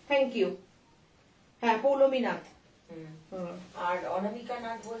 thank you. হ্যাঁ পৌলমীনাথ। আর অনামিকা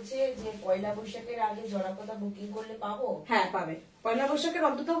নাথ বলছে যে পয়লা বৈশাখের আগে জড়াপদা বুকিং করলে পাবো। হ্যাঁ পাবে, পয়লা বৈশাখের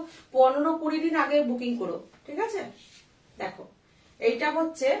অন্তত 15-20 দিন আগে বুকিং করো, ঠিক আছে। দেখো এইটা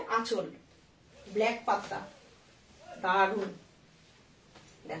হচ্ছে আঁচল, ব্ল্যাক পাতা, দারুন।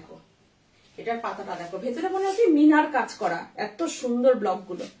 দেখো এটার পাতাটা দেখো, ভেতরে মনে হচ্ছে মিনার কাজ করা, এত সুন্দর ব্লক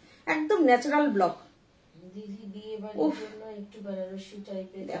গুলো, একদম ন্যাচারাল ব্লক। দিদি বিয়ে বাড়ির জন্য একটু বেনারসি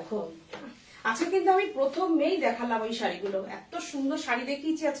টাইপের দেখো। আজকে কিন্তু আমি প্রথমেই দেখালাম ওই শাড়িগুলো, এত সুন্দর শাড়ি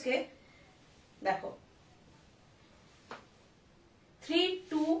দেখিয়েছি আজকে। দেখো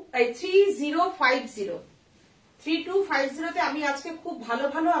 3250 তে আমি আজকে খুব ভালো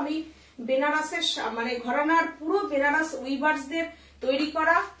ভালো আমি বেনারসের মানে ঘরানার পুরো বেনারস উইভার্সদের তৈরি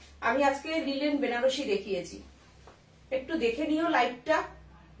করা আমি আজকে লিলেন বেনারসি দেখিয়েছি। একটু দেখে নিও লাইভটা।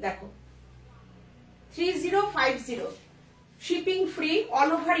 দেখো 3050, shipping free all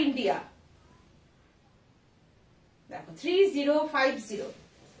over India. দেখো 3050।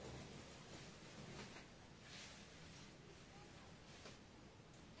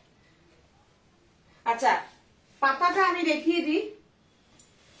 আচ্ছা পাতাটা আমি দেখিয়ে দিই।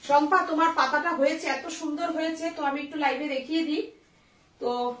 শম্পা তোমার পাতাটা হয়েছে, এত সুন্দর হয়েছে, তো আমি একটু লাইভে দেখিয়ে দিই। তো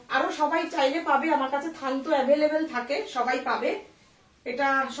আরো সবাই চাইলে পাবে, আমার কাছে থান তো অ্যাভেলেবেল থাকে, সবাই পাবে। এটা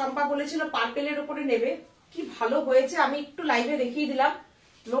শম্পা বলেছিল পার্পেলের উপরে নেবে, কি ভালো হয়েছে, আমি একটু লাইভে দেখিয়ে দিলাম,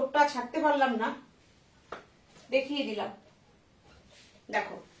 লোকটা ছাড়তে পারলাম না, দেখিয়ে দিলাম।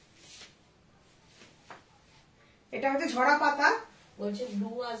 দেখো এটা হচ্ছে ঝরা পাতা, বলছে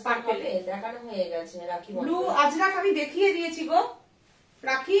ব্লু আজরাক দেখানো হয়ে গেছে, রাখি ব্লু আজরাক আমি দেখিয়ে দিয়েছি গো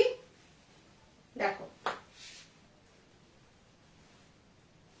রাখি। দেখো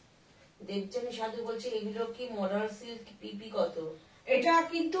দেবজানী সাধু বলছে এগুলো কি মডাল সিল্ক, পিপি কত? এটা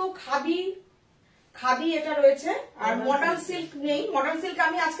কিন্তু খাদি, খাদি এটা রয়েছে, আর মডাল সিল্ক নেই। মডাল সিল্ক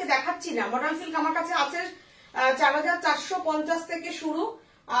আমি আজকে দেখাচ্ছি না, মডাল সিল্ক আমার কাছে আছে 4450 থেকে শুরু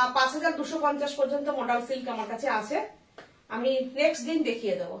 5250 পর্যন্ত মডাল সিল্ক আমার কাছে আছে। আমি নেক্সট দিন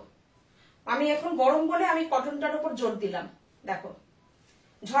দেখিয়ে দেবো। আমি এখন গরম বলে আমি কটনটার উপর জোর দিলাম। দেখো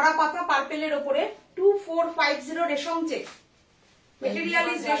ঝরা পাতা পার্পেলের উপরে 2450 রেশম চেক, মেটেরিয়াল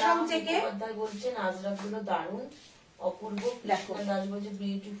ইজ রেশম চেকে। বলছেন আজরাক গুলো দারুন, অপূর্ব। দেখো দাস বলছে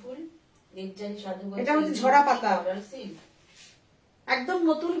বিউটিফুল। দেবজানী সাধু বলছে এটা হচ্ছে ঝরা পাতা, একদম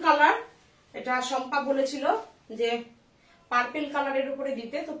নতুন কালার। এটা শম্পা বলেছিল যে পার্পেল কালারের উপরে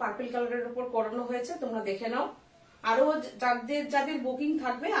দিতে, তো পার্পেল কালারের উপর করানো হয়েছে, তোমরা দেখে নাও। আরো যাদের যাদের বুকিং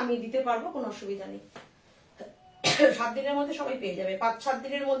থাকবে আমি দিতে পারবো, কোনো অসুবিধা নেই। 7 দিনের মধ্যে সবাই পেয়ে যাবে, 5-7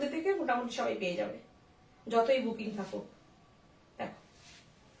 দিনের মধ্যে থেকে মোটামুটি সবাই পেয়ে যাবে, যতই বুকিং থাকুক। দেখো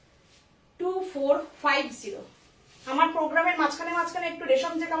 2450। আমার প্রোগ্রামের মাঝখানে মাঝখানে একটু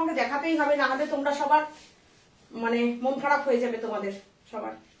রেশম চেক আমাকে দেখাতেই হবে, না হলে তোমরা সবার মানে মন খারাপ হয়ে যাবে তোমাদের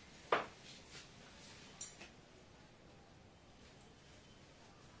সবার।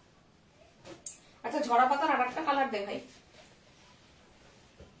 আচ্ছা ঝরা পাতার আর একটা কালার দেখাই।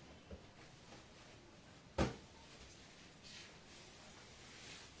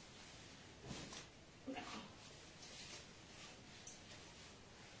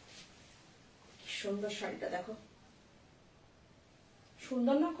 সুন্দর শাড়িটা দেখো,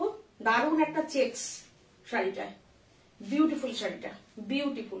 সুন্দর না? খুব দারুণ একটা চেকস শাড়িটা, বিউটিফুল শাড়িটা,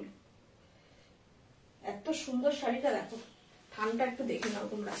 বিউটিফুল। এত সুন্দর শাড়িটা দেখো, থানটা একটু দেখে নাও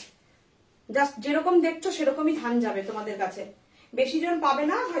তোমরা, জাস্ট যেরকম দেখছো সেরকমই থান যাবে তোমাদের কাছে। বেশি জন পাবে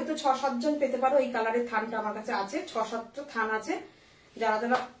না, হয়তো 6-7 জন পেতে পারো। এই কালারের থানটা আমার কাছে আছে, 6-7টা থান আছে। যারা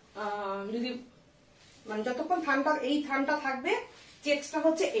যারা যদি মানে যতক্ষণ থানটা এই থানটা থাকবে, চেকসটা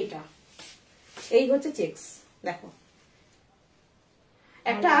হচ্ছে এইটা, এই হচ্ছে চেকস। দেখো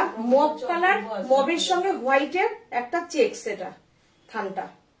একটা মব কালার, মবের সঙ্গে হোয়াইটের একটা চেকস, এটা থানটা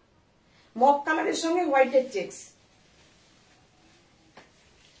মব কালারের সঙ্গে হোয়াইটের চেকস।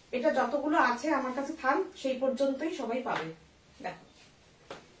 এটা যতগুলো আছে আমার কাছে থান সেই পর্যন্তই সবাই পাবে। দেখো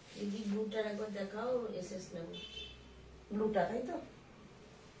দিদি ব্লুটার একবার দেখাও, এসএস নেব ব্লুটা, তাই তো?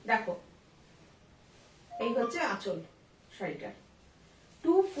 দেখো এই হচ্ছে আঁচল শাড়িটা,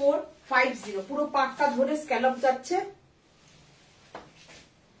 2450, পুরো পাটটা ধরে স্ক্যালপ যাচ্ছে।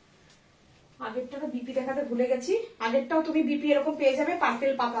 আগেরটাও বিপি দেখাতে ভুলে গেছি, আগেরটাও তুমি বিপি এরকম পেয়ে যাবে,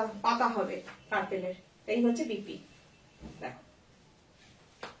 পার্পেল পাতা পাতা হবে পার্পেলের। এই হচ্ছে বিপি, দেখো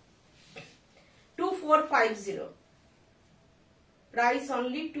 2450, প্রাইস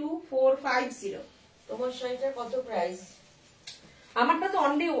অনলি 2450। তোমার শাড়িটা কত প্রাইস? আমারটা তো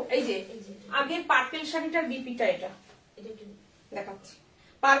অনলি এই যে আগের পার্পেল শাড়িটার বিপিটা, এটা দেখাচ্ছি।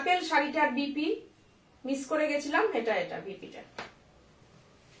 পার্পেল শাড়িটার বিপি মিস করে গেছিলাম, এটা এটা বিপিটা।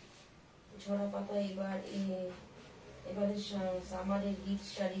 ঝরা পাতা এবারে সামারের হিট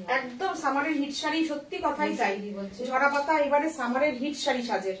শাড়ি, একদম সামারের হিট শাড়ি, সত্যি কথাই তাই। ঝরা পাতা এবারে সামারের হিট শাড়ি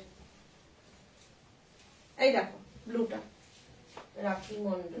সাজের। এই দেখো ব্লুটা, রাখি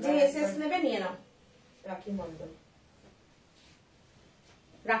মন্ডল, যে এসএস নেবে নিয়ে নাও। রাখি মন্ডল,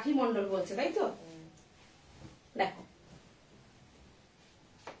 রাখি মন্ডল বলছে, তাই তো? দেখো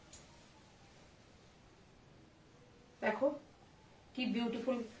দেখো কি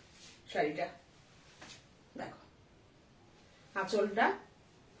বিউটিফুল শাড়িটা, দেখো আঁচলটা,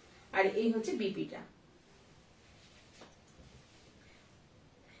 আর এই হচ্ছে বিপিটা।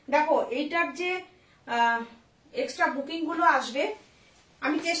 দেখো এইটার যে এক্সট্রা বুকিং গুলো আসবে,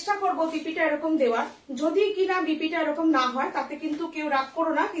 আমি চেষ্টা করবো বিপিটা এরকম দেওয়ার। যদি কিনা বিপিটা এরকম না হয় তাতে কিন্তু কেউ রাগ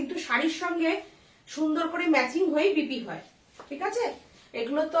করো না, কিন্তু শাড়ির সঙ্গে সুন্দর করে ম্যাচিং হয়ে বিপি হয়, ঠিক আছে?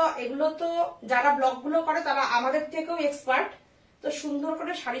 এগুলো তো যারা ব্লগ গুলো করে তারা আমাদের থেকেও এক্সপার্ট, তো সুন্দর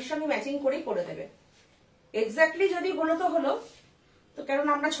করে শাড়ির সঙ্গে ম্যাচিং করেই করে দেবে। এক্স্যাক্টলি যদি হলো তো হলো, তো কারণ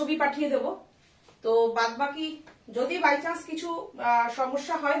আমরা ছবি পাঠিয়ে দেব, তো বাদ বাকি যদি বাই চান্স কিছু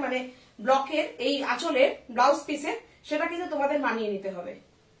সমস্যা হয় মানে ব্লকের এই আঁচলের ব্লাউজ পিসের, সেটা কিন্তু তোমাদের মানিয়ে নিতে হবে,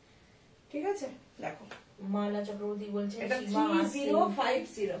 ঠিক আছে? দেখো মালা চক্রবর্তী বলছে এটা সীমা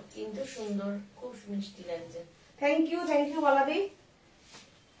 3050, কিন্তু সুন্দর, খুব মিষ্টি লাগছে। Thank you Balerdi,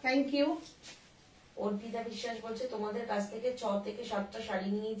 thank you. Arpita বিশ্বাস বলছে তোমাদের কাছ থেকে 6 থেকে 7টা শাড়ি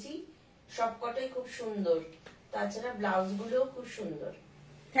নিয়েছি, সবকটাই খুব সুন্দর, তাছাড়া ব্লাউজ গুলোও খুব সুন্দর।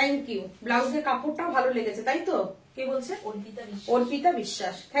 থ্যাংক ইউ, ব্লাউজের কাপড়টাও ভালো লেগেছে, তাই তো? কে বলছে? অর্পিতা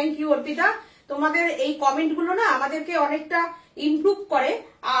বিশ্বাস, থ্যাংক ইউ অর্পিতা। তোমাদের এই কমেন্ট গুলো না আমাদেরকে অনেকটা ইমপ্রুভ করে,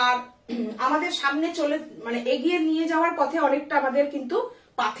 আর আমাদের সামনে চলে মানে এগিয়ে নিয়ে যাওয়ার পথে অনেকটা আমাদের কিন্তু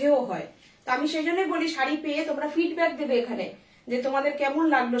পাথেও হয়। তো আমি সেই জন্যই বলি শাড়ি পেয়ে তোমরা ফিডব্যাক দেবে এখানে, যে তোমাদের কেমন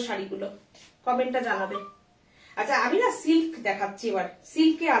লাগলো শাড়িগুলো, কমেন্টটা জানাবে। আচ্ছা আমি না সিল্ক দেখাচ্ছি এবার,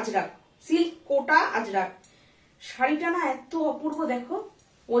 সিল্কে আজরাক, সিল্ক কোটা আজরাক শাড়িটা না এত অপূর্ব, দেখো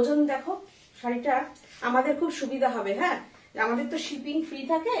ওজন দেখো, শাড়িটা আমাদের খুব সুবিধা হবে। হ্যাঁ, আমাদের তো শিপিং ফ্রি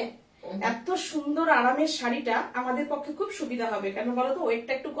থাকে, এত সুন্দর আরামের শাড়িটা আমাদের পক্ষে খুব সুবিধা হবে। কেন বলো তো,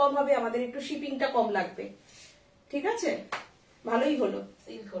 ওয়েটটা একটু কম হবে, আমাদের একটু শিপিংটা কম লাগবে, ঠিক আছে? ভালোই হলো।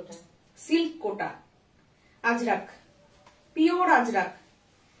 সিল্ক কোটা আজরাক, পিওর আজরাক,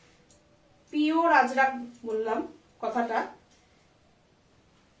 পিওর আজরাক বললাম কথাটা।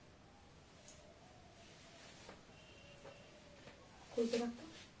 খুলতে পারতো,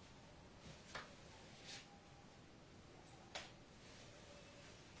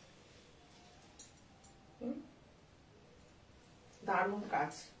 দারুণ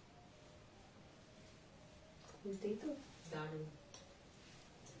কাজ, বুঝতেই তো দারুণ।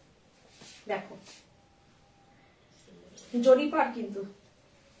 দেখো জরি পার, কিন্তু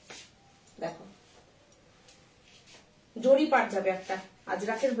দেখো জরি পার যাবে একটা।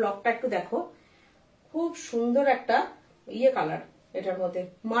 আজরাকের ব্লকটা একটু দেখো, খুব সুন্দর একটা ইয়ে কালার, এটার মধ্যে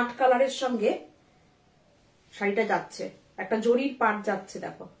মাঠ কালারের সঙ্গে শাড়িটা যাচ্ছে, একটা জরির পাট যাচ্ছে,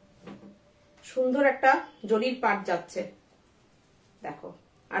 দেখো সুন্দর একটা জরির পাট যাচ্ছে, দেখো।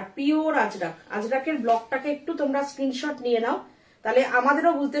 আর পিওর আজরাক, আজরাকের ব্লকটাকে একটু তোমরা স্ক্রিনশট নিয়ে নাও, তাহলে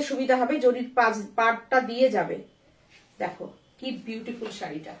আমাদেরও বুঝতে সুবিধা হবে, জরির পাটটা দিয়ে যাবে। দেখো কি বিউটিফুল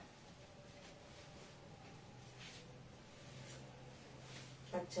শাড়িটা।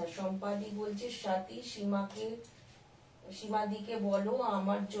 আচ্ছা, সম্পাদি বলছে স্বাতী সীমাদিকে বলো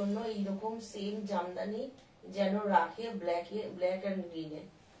আমার জন্য এইরকম সেম জামদানি যেন রাখে, black and গ্রিনে।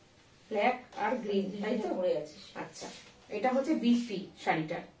 Black R green, তাই তো পরে আছে। আচ্ছা, এটা হচ্ছে বিপি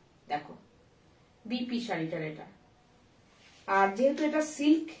শাড়িটার, দেখো বিপি শাড়িটার এটা। আর যেহেতু এটা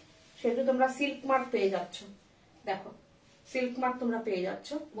সিল্ক, সেহেতু তোমরা সিল্ক মার্ক পেয়ে যাচ্ছ, দেখো সিল্ক মার্ক তোমরা পেয়ে যাচ্ছ।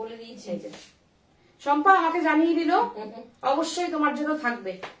 বলে দিয়েছি এই যে শম্পা আমাকে জানিয়ে দিল, অবশ্যই তোমার জন্য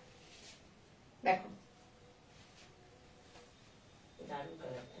থাকবে। দেখো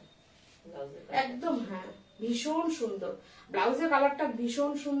একদম, হ্যাঁ ভীষণ সুন্দর, ব্লাউজের কালারটা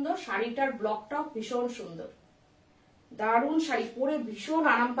ভীষণ সুন্দর, শাড়িটার ব্লকটাও ভীষণ সুন্দর, দারুণ শাড়ি, পরে ভীষণ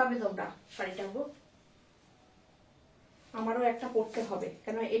আরাম পাবে তোমরা শাড়িটা। গো আমারও একটা পরতে হবে,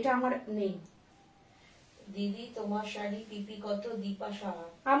 কেন এটা আমার নেই। দিদি তোমার শাড়ি পিপি কত? দীপা সাহা।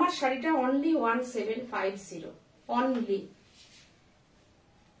 আমার শাড়িটা অনলি 1750, অনলি।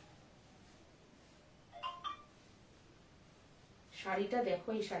 শাড়িটা দেখো,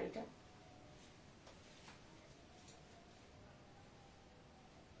 এই শাড়িটা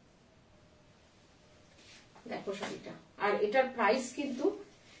দেখো শাড়িটা। আর এটার প্রাইস কিন্তু,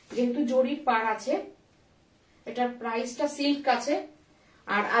 যেহেতু জরির পার আছে, এটার প্রাইসটা সিল্ক আছে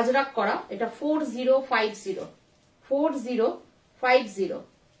আর আজরাক করা, এটা 4050, 4050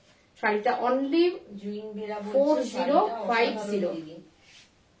 শাড়িটা, অনলি 4050।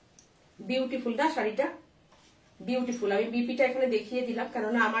 বিউটিফুল না শাড়িটা, বিউটিফুল। আমি বিপিটা এখানে দেখিয়ে দিলাম,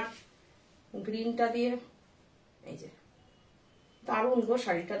 কেননা আমার গ্রিনটা দিয়ে, এই যে দারুণ গো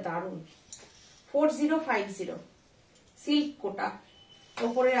শাড়িটা, দারুণ। 4050 সিল্ক কোটা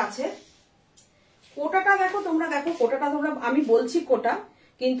ওপরে আছে। কোটাটা দেখো তোমরা, দেখো কোটাটা তোমরা, আমি বলছি কোটা,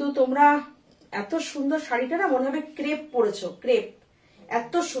 কিন্তু তোমরা এত সুন্দর শাড়িটা না, মনে হবে ক্রেপ পরেছো, ক্রেপ,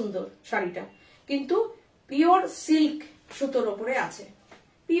 এত সুন্দর শাড়িটা, কিন্তু পিওর সিল্ক সুতোর ওপরে আছে,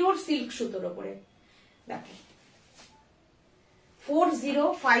 পিওর সিল্ক সুতোর ওপরে। দেখো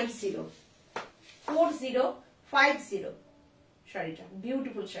 4050 শাড়িটা,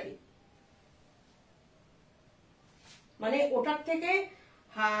 বিউটিফুল শাড়ি, মানে ওটার থেকে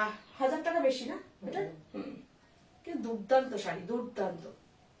 1000 টাকা বেশি না এটা, কিন্তু দুর্দান্ত শাড়ি, দুর্দান্ত।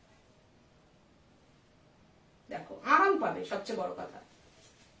 দেখো আরাম পাবে, সবচেয়ে বড় কথা।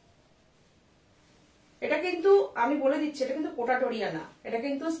 এটা কিন্তু আমি বলে দিচ্ছি, এটা কিন্তু কোটাডোরিয়া না, এটা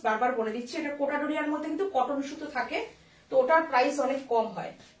কিন্তু বারবার বলে দিচ্ছি, এটা কোটাডোরিয়ার মধ্যে কিন্তু কটন সুতো থাকে, তো ওটার প্রাইস অনেক কম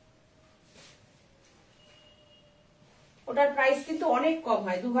হয়, ওটার প্রাইস কিন্তু অনেক কম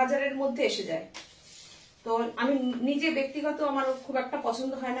হয়, 2000-এর মধ্যে এসে যায়। তো আমি নিজে ব্যক্তিগত, আমার খুব একটা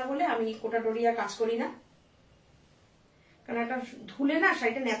পছন্দ হয় না বলে আমি কোটাডোরিয়া কাজ করি না, কারণ এটা ধুলে না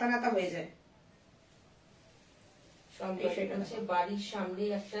শাড়িটা নেতা নেতা হয়ে যায়। বাড়ির সামনে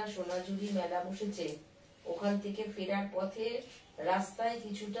একটা সোনাঝুরি মেলা বসেছে, ওখান থেকে ফেরার পথে রাস্তায়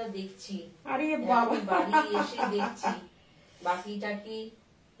কিছুটা দেখছি, আরে বাবা, বাড়ি এসে দেখছি বাকিটা কি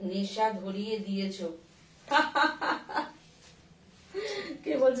নেশা ধরিয়ে দিয়েছো।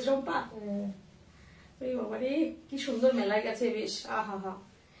 কে বলছে? শম্পা। বাবারে কি সুন্দর মেলায় গেছে, বেশ, আহা হা।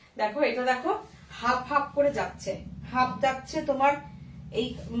 দেখো এটা, দেখো হাফ হাফ করে যাচ্ছে, হাফ যাচ্ছে তোমার এই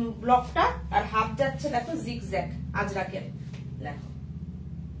ব্লকটা, আর হাফ যাচ্ছে দেখো জিগজ্যাগ আজরাকের। দেখো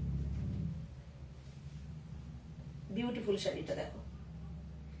বিউটিফুল শাড়িটা, দেখো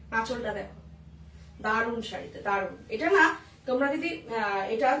আঁচলটা দেখো, দারুণ শাড়িটা, দারুণ। এটা না, তোমরা যদি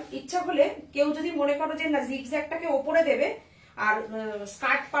এটা ইচ্ছা হলে, কেউ যদি মনে করো যে না জিগজ্যাগটাকে ওপরে দেবে আর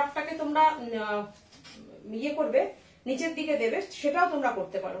স্কার্ট পার্টটাকে তোমরা ইয়ে করবে, নিচের দিকে দেবে, সেটাও তোমরা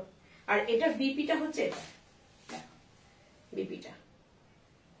করতে পারো। আর এটার বিপিটা হচ্ছে এটা, বিপিটা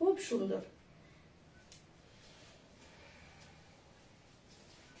খুব সুন্দর।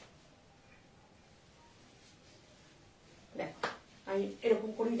 দেখো আমি এরকম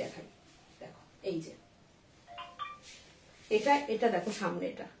করেই দেখাই, দেখো এই যে এটা, এটা দেখো সামনে,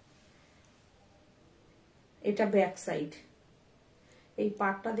 এটা ব্যাক সাইড, এই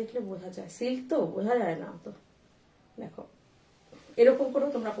পাটটা দেখলে বোঝা যায়, সিল্ক তো বোঝা যায় না তো। দেখো এরকম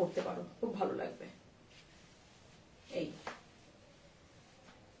করেও তোমরা পড়তে পারো, খুব ভালো লাগবে। এই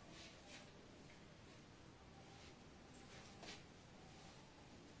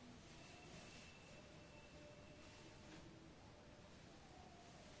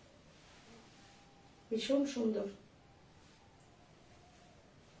ভীষণ সুন্দর।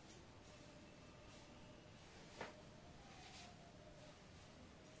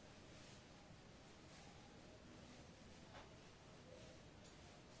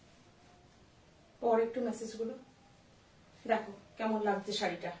 পর একটু মেসেজ গুলো দেখো কেমন লাগছে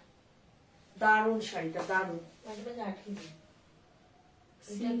শাড়িটা, দারুণ শাড়িটা, দারুণ।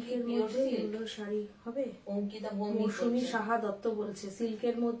 শাড়ি হবে। মৌসুমী সাহা দত্ত বলছে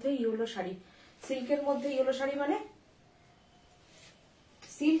সিল্কের মধ্যে ইয়েলো শাড়ি। সিল্কের মধ্যে ইয়েলো শাড়ি মানে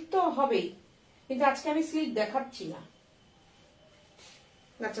সিল্ক তো হবেই, কিন্তু আজকে আমি সিল্ক দেখাচ্ছি না।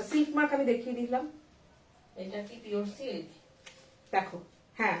 আচ্ছা সিল্ক মার্ক আমি দেখিয়ে দিলাম। এটা কি পিওর সিল্ক? দেখো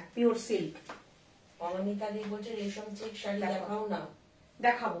হ্যাঁ পিওর সিল্ক। অনামিকা দি বলছে রেশম চেক শাড়ি দেখাও না।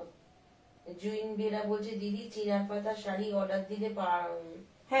 দেখাবো। জুইন বেরা বলছে দিদি চিনার পাতা শাড়ি অর্ডার দিলে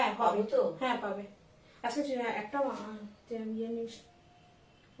হ্যাঁ পাবো তো? হ্যাঁ পাবে। আচ্ছা একটা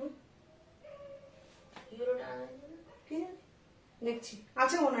দেখছি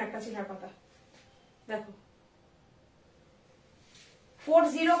আছে মনে হয় একটা চিনার পাতা। দেখো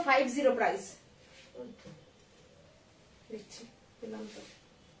 4050 প্রাইস দেখছি পেলাম তো।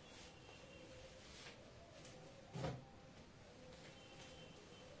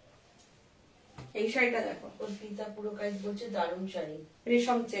 এই শাড়িটা দেখো, অর্পিতা পুরো কাজ বলছে দারুণ শাড়ি,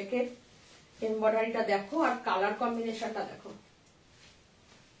 রেশম চেকের এমব্রয়ডারিটা দেখো আর কালার কম্বিনেশনটা দেখো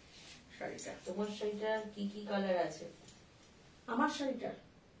শাড়িটা। তোমার শাড়িটার কি কি কালার আছে? আমার শাড়িটার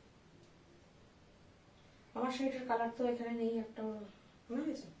কালার তো এখানে নেই, একটা মনে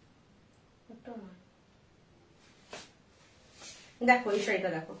হয়েছে একটা। দেখো এই শাড়িটা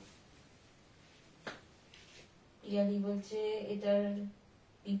দেখো। ইয়ানি বলছে এটার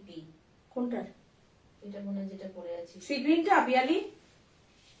পিপি কোনটার? এটা মনে হয় যেটা পরে আছি। সি গ্রিনটা পিয়ালি?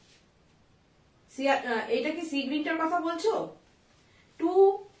 এইটা কি সি গ্রিনটার কথা বলছো?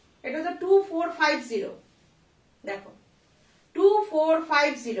 এটা তো 2450। দেখো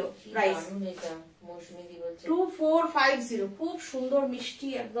 2450 প্রাইস। এটা মৌসুমী দি বলছে 2450, খুব সুন্দর মিষ্টি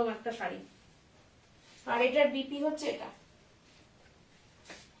একদম একটা শাড়ি। আর এটার বিপি হচ্ছে এটা,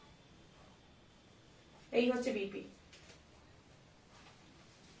 এই হচ্ছে বিপি।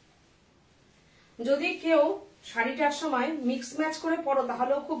 যদি কেউ শাড়িটার সময় মিক্স ম্যাচ করে পরো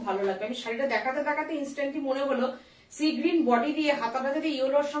তাহলেও খুব ভালো লাগবে। আমি শাড়িটা দেখাতে দেখাতে ইনস্ট্যান্টলি মনে হলো সি গ্রিন বডি দিয়ে হাতাটা যদি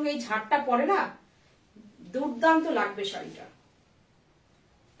ইয়েলোর সঙ্গে এই ঝাড়টা পরে না, দুর্দান্ত লাগবে শাড়িটা।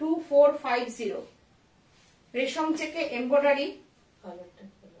 2450 রেশম চেকে এমব্রয়ডারি।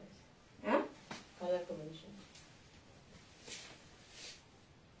 হ্যাঁ কালার কম্বিনেশন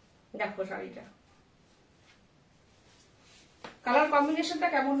দেখো শাড়িটা, কালার কম্বিনেশনটা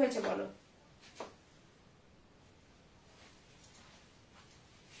কেমন হয়েছে বলো?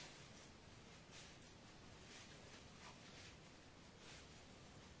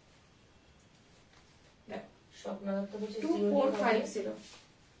 স্বপ্নদত্ত বলছে 2450।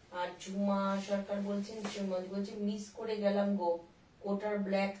 আর ঝুমা সরকার বলছেন মিস করে গেলাম গো, কোটার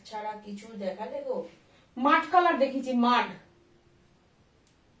ব্ল্যাক ছাড়া কিছু দেখালে গো? মাড কালার দেখেছি, মাড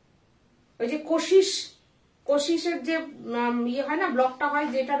ওই যে কোশিসের যে ইয়ে হয় না, ব্লকটা হয়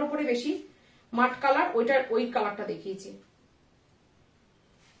যেটার উপরে বেশি মাড কালার, ওই কালারটা দেখিয়েছি।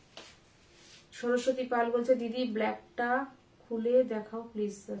 সরস্বতী পাল বলছে দিদি ব্ল্যাকটা খুলে দেখাও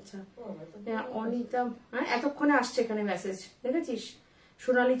প্লিজ। আচ্ছা অনিতা, হ্যাঁ এতক্ষণে আসছে এখানে মেসেজ, দেখেছিস?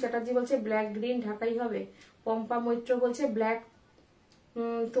 সোনালী চ্যাটার্জি বলছে ব্ল্যাক গ্রিন ঢাকাই হবে। পম্পা মৈত্র বলছে ব্ল্যাক,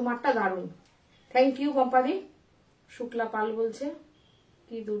 তোমারটা দারুণ, থ্যাংক ইউ পম্পাদি। শুক্লা পাল বলছে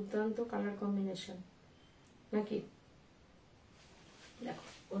কি দুর্দান্ত কালার কম্বিনেশন নাকি। দেখো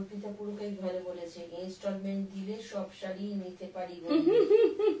অর্পিতা পুরোটাই ভালো বলেছে, ইনস্টলমেন্ট দিলে সব শাড়ি নিতে পারি।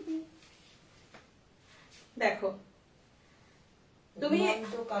 দেখো তুমি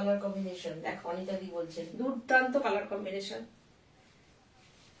কালার কম্বিনেশন দেখো, অনিতা দি বলছেন দুর্দান্ত কালার কম্বিনেশন।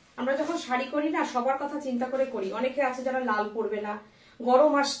 আমরা যখন শাড়ি করি না সবার কথা চিন্তা করে করি। অনেকে আছে যারা লাল পরবে না,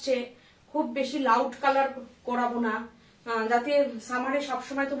 গরম আসছে, খুব বেশি লাউড কালার করাবো না, যাতে সামারে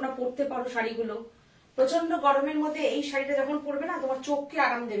সবসময় তোমরা পরতে পারো শাড়িগুলো। প্রচন্ড গরমের মধ্যে এই শাড়িটা যখন পরবে না তোমার চোখকে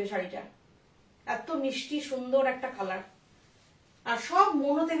আরাম দেবে শাড়িটা, এত মিষ্টি সুন্দর একটা কালার। আর সব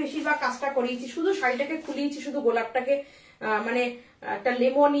মনোতে বেশিরভাগ কাজটা করিয়েছি, শুধু শাড়িটাকে খুলিয়েছি, শুধু গোলাপটাকে মানে একটা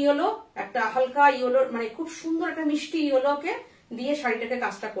লেমন ইয়েলো, একটা হালকা ইয়েলো, মানে খুব সুন্দর একটা মিষ্টি ইয়েলোকে দিয়ে শাড়িটাকে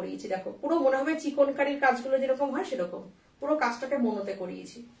কাজটা করিয়েছি। দেখো পুরো মনে হবে চিকনকারির কাজগুলো যেরকম হয় সেরকম পুরো কাজটাকে মনোতে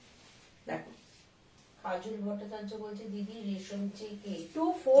করিয়েছি। দেখো কাজল ভট্টাচার্য বলছে দিদি রেশম চেকে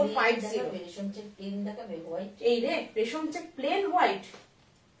 2450 রেশম চেক প্লেন দেখাবে হোয়াইট। এই রে রেশম চেক প্লেন হোয়াইট,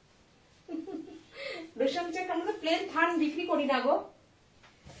 রেশম চেক আমরা তো প্লেন থান বিক্রি করি না গো।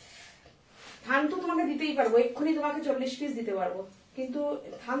 থান তো তোমাকে দিতেই পারবো, এক্ষুনি তোমাকে 40 পিস দিতে পারবো, কিন্তু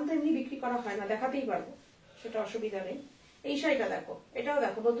থান তো এমনি বিক্রি করা হয় না, দেখাতেই পারবো, সেটা অসুবিধা নেই। এই শাড়িটা দেখো, এটাও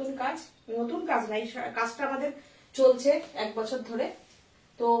দেখো নতুন কাজ, নতুন কাজ না, এই কাজটা আমাদের চলছে 1 বছর ধরে।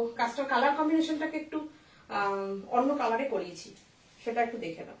 তো কাজটার কালার কম্বিনেশনটাকে একটু অন্য কালারে করিয়েছি, সেটা একটু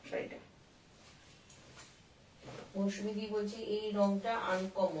দেখে নাও শাড়িটা। মৌসুমী দি বলছে এই রংটা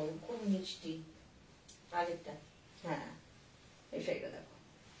আনকমন, খুব মিষ্টি। আরেকটা, হ্যাঁ এই শাড়িটা দেখো,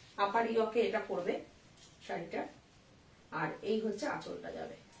 আপার ইয়কে এটা পরবে শাড়িটা, আর এই হচ্ছে আঁচলটা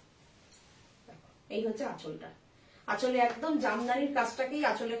যাবে, দেখো এই হচ্ছে আঁচলটা। আঁচলে একদম জামদানির কাজটাকেই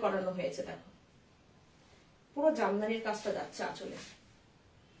আঁচলে করানো হয়েছে, দেখো পুরো জামদানির কাজটা যাচ্ছে আঁচলে।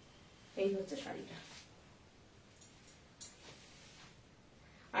 এই হচ্ছে শাড়িটা,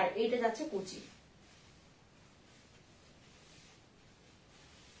 আর এইটা যাচ্ছে কুচি,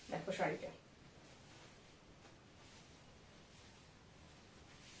 দেখো শাড়িটা।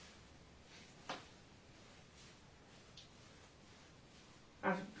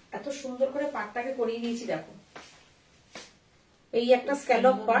 আর এত সুন্দর করে পাটটাকে করিয়ে দিয়েছি দেখো, এই একটা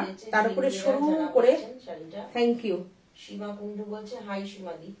স্ক্যালপ পাট, তার উপরে সরু করে। Thank you. সীমা কুন্ডু বলছে হাই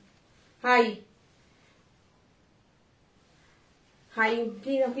সীমা দি। হাই হাই,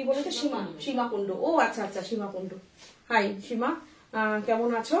 কি বলেছে? সীমা, সীমা কুন্ডু। ও আচ্ছা আচ্ছা, সীমা কুন্ডু। হাই সীমা, কেমন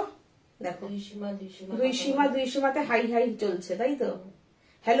আছো? দেখো দুই সীমাতে হাই হাই চলছে, তাই তো?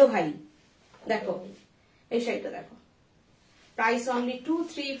 Hello hi. দেখো এই শাড়িটা দেখো, প্রাইস অনলি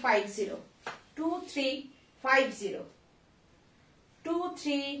 2350, 2350,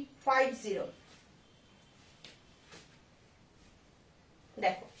 2350।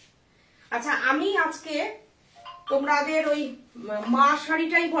 দেখো আচ্ছা, আমি আজকে তোমাদের ওই মা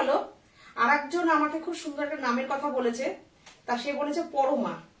শাড়িটাই বলো, আর একজন আমাকে খুব সুন্দর একটা নামের কথা বলেছে, তা সে বলেছে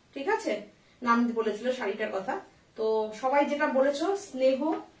পরমা, ঠিক আছে, নাম বলেছিল শাড়িটার কথা। তো সবাই যেটা বলেছো স্নেহ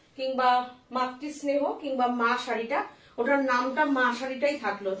কিংবা মাতৃ স্নেহ কিংবা মা শাড়িটা, ওটার নামটা মা শাড়িটাই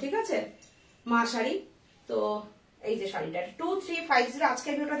থাকলো, ঠিক আছে, মা শাড়ি। তো এই যে শাড়িটা 2350, আজকে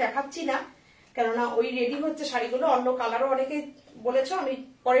আমি ওটা দেখাচ্ছি না, কেননা ওই রেডি হচ্ছে শাড়িগুলো, অন্য কালারও অনেকে বলেছো, আমি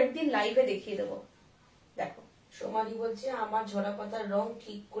পরের দিন লাইভে দেখিয়ে দেবো। দেখো সোমালি বলছে আমার ঝরা পাতার রং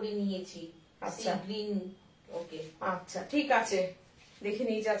ঠিক করে নিয়েছি, আচ্ছা গ্রিন। ওকে আচ্ছা ঠিক আছে, দেখে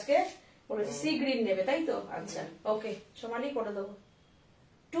নিয়েছি আজকে, বলেছি সি গ্রিন নেবে, তাই তো? আচ্ছা ওকে, সোমালি করে দেবো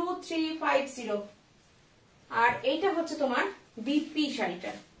 2350। আর এইটা হচ্ছে তোমার বিপি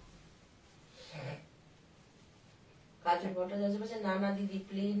শাড়িটা। কাজল ভট্টাচার্য বলছে না না দিদি,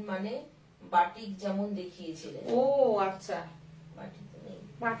 প্লেন মানে বাটিক যেমন দেখিয়েছিলেন। ও আচ্ছা, বাটিক তো নেই,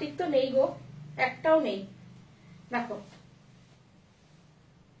 বাটিক তো নেই গো, একটাও নেই। দেখো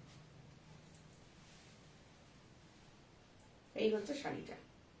এই হচ্ছে শাড়িটা।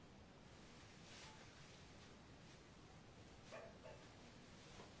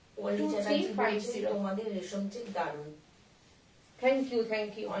 তোমাদের রেশম চেক দারুন। Thank you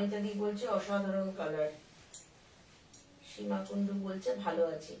thank you. Anita দি বলছে অসাধারণ কালার। সীমা কুন্ডু বলছে ভালো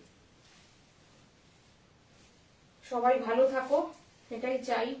আছে। সবাই ভালো থাকো, এটাই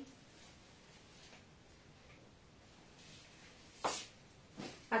চাই।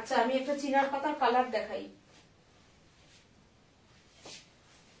 আচ্ছা আমি একটা চিনার পাতার কালার দেখাই।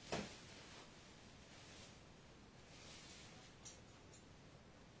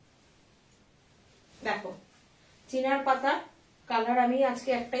 দেখো চিনার পাতার কালার আমি আজকে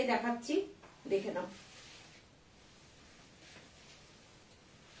একটাই দেখাচ্ছি, দেখে নাও।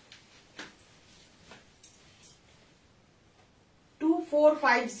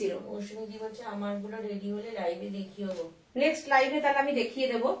 মৌসুমী দি বলছে আমার গুলো রেডি হলে লাইভে দেখিয়ে দেবো। নেক্সট লাইভে তাহলে আমি দেখিয়ে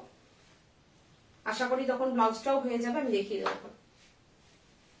দেবো, আশা করি তখন ব্লাউজটাও হয়ে যাবে, আমি দেখিয়ে দেবো।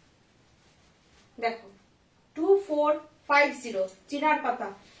 দেখো 2450 চিনার পাতা,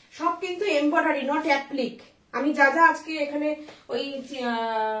 সব কিন্তু এমব্রয়ডারি, নট অ্যাপ্লিক। আমি যা যা আজকে এখানে ওই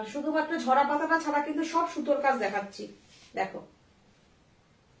শুধুমাত্র ঝরা পাতাটা ছাড়া কিন্তু সব সুতোর কাজ দেখাচ্ছি। দেখো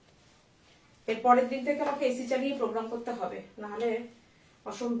এর পরের দিন থেকে আমাকে এসি চালিয়ে প্রোগ্রাম করতে হবে, নাহলে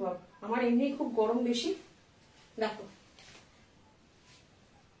অসম্ভব, আমার এমনি খুব গরম বেশি। দেখো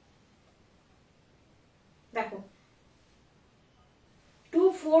দেখো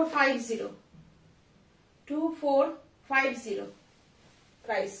 2450, 2450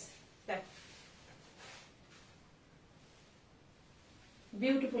 প্রাইস। দেখো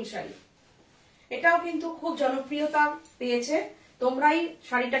বিউটিফুল শাড়ি, এটাও কিন্তু খুব জনপ্রিয়তা পেয়েছে, তোমরাই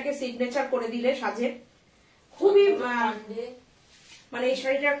শাড়িটাকে সিগনেচার করে দিলে সাজের। খুবই মানে এই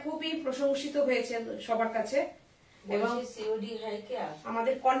শাড়িটা খুবই প্রশংসিত হয়েছে সবার কাছে এবং সিওডি হয় কি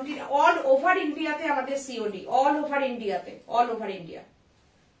আমাদের অল ওভার ইন্ডিয়াতে আমাদের সিওডি, অল ওভার ইন্ডিয়াতে, অল ওভার ইন্ডিয়া।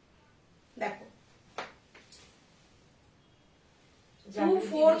 দেখো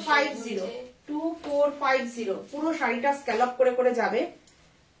 2450 পুরো শাড়িটা স্ক্যালপ করে করে যাবে।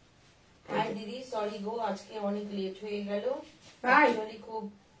 হাই দিদি, সরি গো আজকে অনেক লেট হয়ে গেল, খুব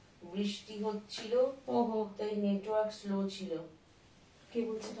বৃষ্টি হচ্ছিল, ওহো তাই নেটওয়ার্ক স্লো ছিল। কে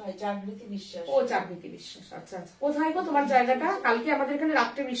বলছে? ভাই জাগৃতি বিশ্বাস। ও জাগৃতি বিশ্বাস, আচ্ছা আচ্ছা। কোথায় গো তোমার জায়গাটা? কালকে আমাদের এখানে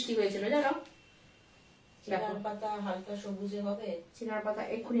রাত্রে বৃষ্টি হয়েছিল জানো। চিনার পাতা হালকা সবুজে হবে? চিনার পাতা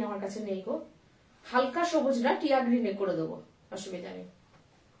এক্ষুনি আমার কাছে নেই গো। হালকা সবুজ না, টিয়া গ্রিনে করে দেবো, অসুবিধা নেই।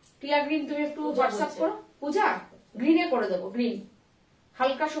 টিয়া গ্রিন তুমি একটু হোয়াটসঅ্যাপ করো। পূজা গ্রিনে করে দেবো, গ্রিন।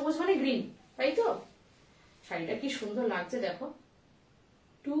 হালকা সবুজ মানে গ্রিন, তাই তো? শাড়িটা কি সুন্দর লাগছে দেখো।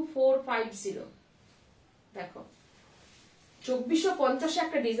 2450 দেখো, 2450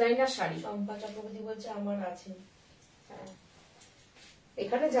 একটা ডিজাইনার শাড়ি। চম্পা চক্রবর্তী বলছে আমার আছে।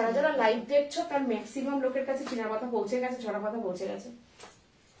 এখানে যারা যারা লাইভ দেখছো তার ম্যাক্সিমাম লোকের কাছে চিনার পাতা পৌঁছে গেছে, ঝরা পাতা পৌঁছে গেছে।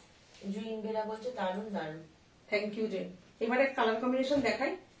 জুইন বেলা বলছে দারুন দারুন। Thank you gen. এবারে কালার কম্বিনেশন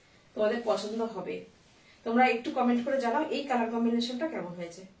দেখাই, তোমাদের পছন্দ হবে। তোমরা একটু কমেন্ট করে জানাও এই কালার কম্বিনেশনটা কেমন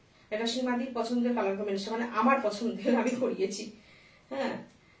হয়েছে। এটা সীমাদির পছন্দের কালার কম্বিনেশন, মানে আমার পছন্দের, আমি করিয়েছি। হ্যাঁ,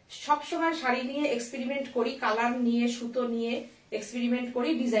 সবসময় শাড়ি নিয়ে এক্সপেরিমেন্ট করি, কালার নিয়ে, সুতো নিয়ে এক্সপেরিমেন্ট করি,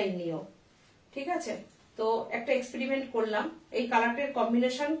 ডিজাইন নিয়েও। ঠিক আছে, তো একটা এক্সপেরিমেন্ট করলাম। এই কালারটার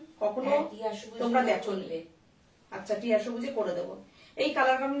কম্বিনেশন কখনো তোমরা দেখো নিবে। আচ্ছা, টিয়া সবুজে করে দেবো। এই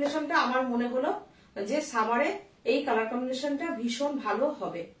কালার কম্বিনেশনটা আমার মনে হলো যে সামারে এই কালার কম্বিনেশনটা ভীষণ ভালো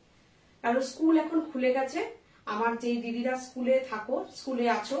হবে। কারণ স্কুল এখন খুলে গেছে, আমার যে দিদিরা স্কুলে থাকো, স্কুলে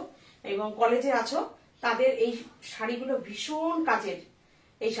আছো এবং কলেজে আছো, তাদের এই শাড়িগুলো ভীষণ কাজের।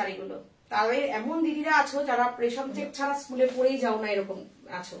 এই শাড়িগুলো তাদের এমন দিদিরা আছো যারা প্রেশন চেক ছাড়া স্কুলে পড়েই যাও না, এরকম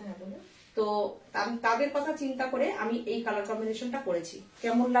আছো। তো তাদের কথা চিন্তা করে আমি এই কালার কম্বিনেশনটা করেছি।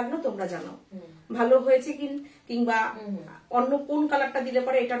 কেমন লাগলো তোমরা জানাও, ভালো হয়েছে কিংবা অন্য কোন কালারটা দিলে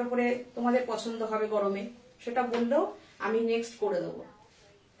পরে এটার উপরে তোমাদের পছন্দ হবে গরমে, সেটা বললেও আমি নেক্সট করে দেবো।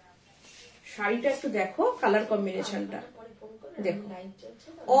 শাড়িটা একটু দেখো, কালার কম্বিনেশনটা দেখো।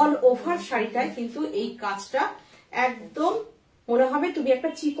 অল ওভার শাড়িটায় কিন্তু এই কাজটা একদম মনে হবে তুমি একটা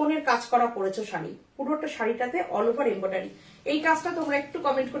চিকনের কাজ করা পড়েছো শাড়ি। পুরোটা শাড়িটাতে অল ওভার এমব্রয়ডারি। এই কাজটা তোমরা একটু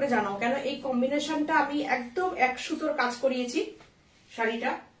কমেন্ট করে জানাও, কেন এই কম্বিনেশনটা আমি একদম এক সুতোর কাজ করিয়েছি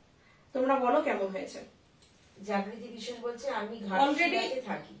শাড়িটা। তোমরা বলো কেমন হয়েছে। জাগৃতি বিশ্বাস বলছে আমি ঘাটশিলাতে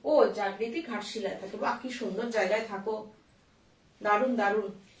থাকি। ও জাগৃতি ঘাটশিলায় থাকে, বাহ কি সুন্দর জায়গায় থাকো, দারুন দারুন।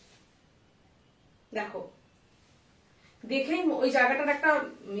 দেখো দেখেই ওই জায়গাটার একটা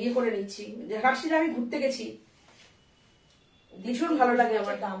ইয়ে করে নিচ্ছি। ঘাটশিলা আমি ঘুরতে গেছি, ভীষণ ভালো লাগে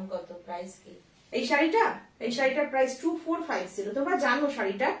আমার। দাম কত, প্রাইস কি এই শাড়িটার প্রাইস 2450। তোমরা জানো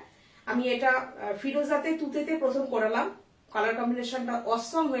শাড়িটা আমি এটা ফিরোজাতে তুতেতে প্রথম করালাম। কালার কম্বিনেশনটা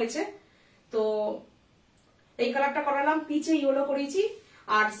অসম হয়েছে। তো এই কালারটা করালাম, পিচে ইয়েলো করেছি,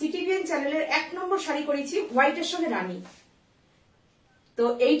 আর সিটিভিএন চ্যানেলের 1 নম্বর শাড়ি করেছি হোয়াইটের সঙ্গে রানী। তো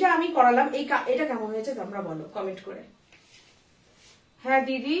এইটা আমি করালাম। এটা কেমন হয়েছে তোমরা বলো কমেন্ট করে। হ্যাঁ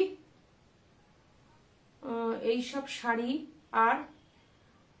দিদি, এইসব শাড়ি আর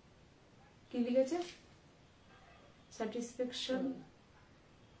কি লিখেছে, স্যাটিসফ্যাকশন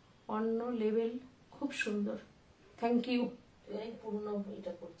অন্য লেভেল, খুব সুন্দর, থ্যাংক ইউ। পুরনো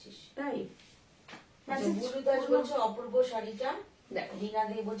এটা করছিস তাই? অপূর্ব শাড়িটা দেখো। রিনা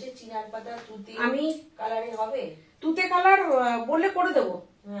দিয়ে বলছে চিনার পাতা তুতে আমি কালারে হবে। তুতে কালার বললে করে দেবো।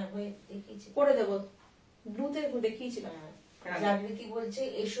 হ্যাঁ দেখিয়েছি, করে দেবো। ব্লুতে দেখিয়েছিলাম। জাগৃতি বলছে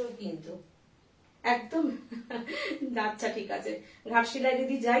এসো কিন্তু একদম। আচ্ছা ঠিক আছে, ঘাটশিলায়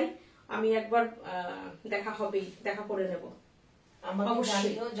যদি যাই আমি একবার দেখা হবেই, দেখা করে নেব।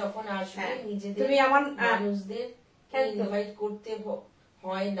 অবশ্যই যখন আসবে নিজেদের তুমি আমার মানুষদের ইনভাইট করতে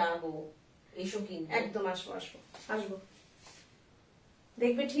হয় না গো, এসো কিন্তু। একদম আসবো আসবো আসবো,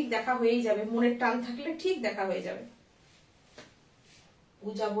 দেখবে ঠিক দেখা হয়েই যাবে। মনের টান থাকলে ঠিক দেখা হয়ে যাবে।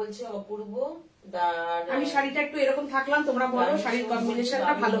 পূজা বলছে অপূর্ব। আমি শাড়িটা একটু এরকম থাকলাম, তোমরা বলো শাড়ির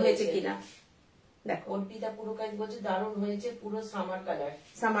কম্বিনেশনটা ভালো হয়েছে কিনা। দেখো অর্পিতা পুরো কাজ বলছে দারুণ হয়েছে, পুরো সামার কালার।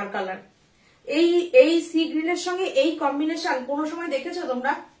 Summer colour. এই সি গ্রিনের সঙ্গে এই কম্বিনেশন কোনো সময় দেখেছো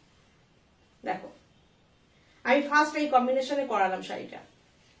তোমরা? দেখো আমি ফার্স্ট এই কম্বিনেশনে করালাম শাড়িটা,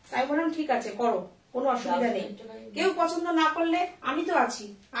 তাই বললাম ঠিক আছে করো, কোনো অসুবিধা নেই। কেউ পছন্দ না করলে আমি তো আছি,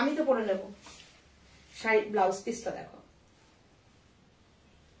 আমি তো পরে নেব। শাড়ি ব্লাউজ পিসটা দেখো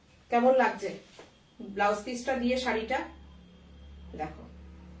কেমন লাগছে। ব্লাউজ পিসটা দিয়ে শাড়িটা দেখো,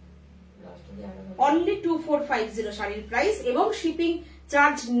 অনলি 2450 শাড়ির প্রাইস, এবং শিপিং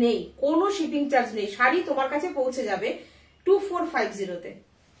চার্জ নেই, কোনো শিপিং চার্জ নেই। শাড়ি তোমার কাছে পৌঁছে যাবে 2450 তে।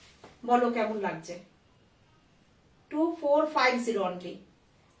 বলো কেমন লাগছে? 2450 অনলি।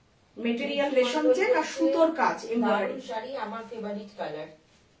 মেটেরিয়াল রেশম চেক আর সুতোর কাজ এমব্রয়ডারি শাড়ি। আমার ফেভারিট কালার।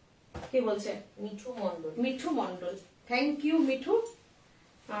 কে বলছে? মিঠু মন্ডল। Mithu Mondal, thank you Mithu.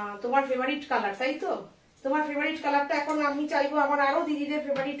 তোমার ফেভারিট কালার, তাই তো? তোমার ফেভারিট কালারটা এখন আমি চাইবো আমার আরো দিদিদের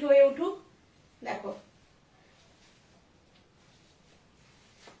ফেভারিট হয়ে উঠুক। দেখো,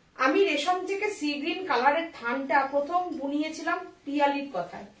 আমি রেশম থেকে সি গ্রিন কালারের থানটা প্রথম বুনিয়েছিলাম পিয়ালির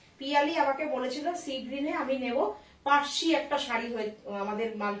কথায়। পিয়ালি আমাকে বলেছিল সি গ্রিনে আমি নেব পার্সি একটা শাড়ি, হয়ে আমাদের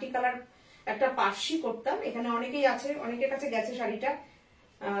মাল্টি কালার একটা পার্সি করতাম। এখানে অনেকেই আছে, অনেকের কাছে গেছে শাড়িটা।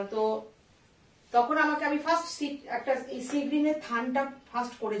 তো তখন আমাকে আমি ফার্স্ট একটা সি গ্রিনের থানটা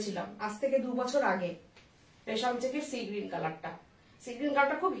ফার্স্ট করেছিলাম, আজ থেকে 2 বছর আগে। রেশম থেকে সি গ্রিন কালারটা, সি গ্রিন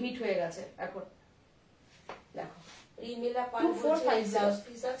কালারটা খুব হিট হয়ে গেছে এখন। দেখো,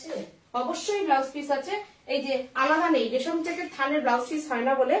 অবশ্যই ব্লাউজ পিস আছে। এই যে আলাদা নেই, রেশম থেকে থানের ব্লাউজ পিস হয়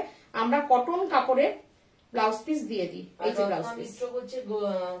না বলে আমরা কটন কাপড়ে ব্লাউজ পিস দিয়ে দিই। এই যে ব্লাউজ পিস হচ্ছে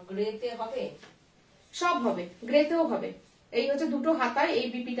গ্রেতে হবে, সব হবে, গ্রেতেও হবে। এই হচ্ছে দুটো হাতায় এই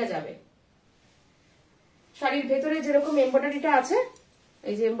বিপিটা যাবে। শাড়ির ভেতরে যেরকম এমব্রয়ডারিটা আছে,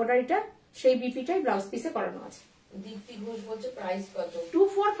 এই যে এমব্রয়ডারিটা, সেই বিপিটাই ব্লাউজ পিসে করানো আছে। দীপ্তি ঘোষ বলছে প্রাইস কত?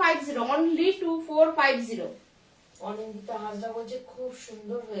 2450, অনলি 2450। অনিন্দিতা হাজরা বলছে খুব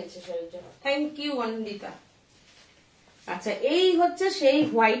সুন্দর হয়েছে শাড়িটা। Thank you Anindita. আচ্ছা, এই হচ্ছে সেই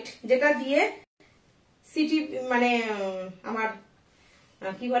হোয়াইট যেটা দিয়ে সিটি মানে আমার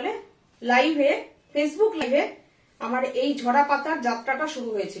কি বলে লাইভে, ফেসবুক লাইভে আমার এই ঝরা পাতার যাত্রাটা শুরু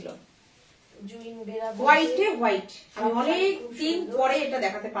হয়েছিল। হোয়াইটে হোয়াইট, আমি অনেক দিন পরে এটা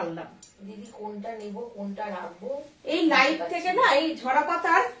দেখাতে পারলাম। দিদি কোনটা নেব, কোনটা রাখবো? এই লাইভ থেকে না, এই ঝরা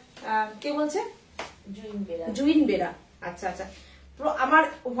পাতার কে বলছে? জুইন বেরা। আচ্ছা আচ্ছা,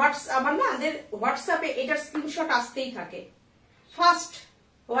 আমার না হোয়াটসঅ্যাপে এটার স্ক্রিনশট আসতেই থাকে। First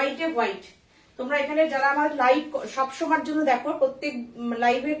হোয়াইটে white. তোমরা এখানে যারা আমার লাইভ সবসময়ের জন্য দেখো, প্রত্যেক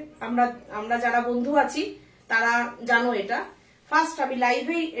লাইভে আমরা যারা বন্ধু আছি তারা জানো এটা। ফার্স্ট আমি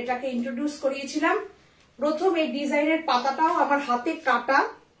লাইভেই এটাকে ইন্ট্রোডিউস করিয়েছিলাম। প্রথম এই ডিজাইনের পাতাটাও আমার হাতে কাটা,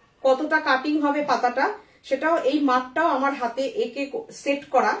 কতটা কাটিং হবে পাতাটা সেটাও, এই মাপটাও আমার হাতে একে সেট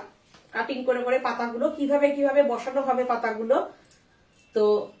করা, কাটিং করে করে পাতাগুলো কিভাবে কিভাবে বসানো হবে পাতাগুলো। তো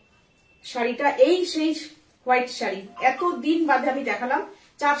শাড়িটা এই সেই হোয়াইট শাড়ি, এত দিন বাদে আমি দেখালাম।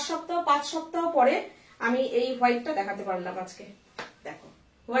 4 সপ্তাহ 5 সপ্তাহ পরে আমি এই হোয়াইটটা দেখাতে পারলাম আজকে। দেখো,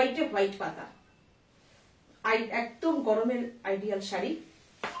 হোয়াইটে হোয়াইট পাতা, একদম গরমের আইডিয়াল শাড়ি।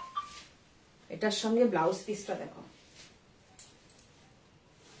 এটার সঙ্গে ব্লাউজ পিসটা দেখো।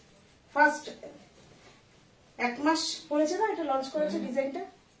 ফার্স্ট 1 মাস পড়েছে না এটা লঞ্চ করেছে ডিজাইনটা।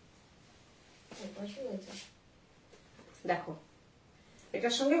 দেখো,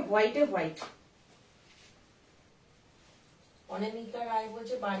 এটার সঙ্গে হোয়াইটে হোয়াইট। অনেমিকা রায়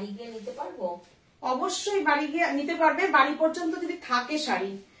বলছে বাড়ি গিয়ে নিতে পারবো? অবশ্যই বাড়ি গিয়ে নিতে পারবে, বাড়ি পর্যন্ত যদি থাকে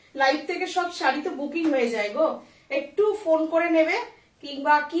শাড়ি। লাইভ থেকে সব শাড়ি তো বুকিং হয়ে যায় গো, একটু ফোন করে নেবে,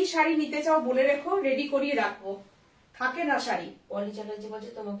 কিংবা কি শাড়ি নিতে চাও বলে রেখো, রেডি করিয়ে রাখবো, থাকে না শাড়ি। পলি চ্যাটার্জি বলছে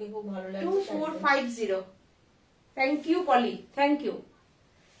তোমাকে খুব ভালো লাগছে। 2450, thank you poly, thank you.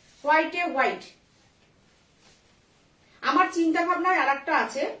 হোয়াইটে white. আমার চিন্তা ভাবনায় আর একটা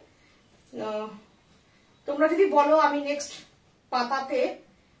আছে, তোমরা যদি বলো আমি নেক্সট পাতাতে,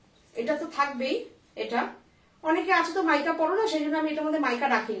 এটা তো থাকবেই। এটা অনেকে আছে তো মাইকা পরো না, সেই জন্য আমি এটার মধ্যে মাইকা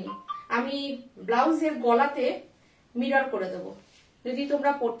রাখিনি। আমি ব্লাউজের গলাতে মিরর করে দেবো, যদি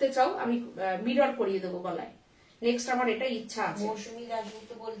তোমরা পড়তে চাও আমি মিরর করিয়ে দেবো গলায়। নেক্সট আমার এটা ইচ্ছা আছে। মৌসুমী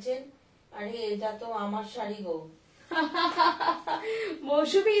দাশগুপ্ত বলছেন আরে এটা তো আমার শাড়ি গো।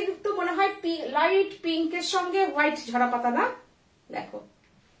 মৌসুমী তো মনে হয় লাইট পিঙ্কের সঙ্গে হোয়াইট ঝরা পাতা না? দেখো,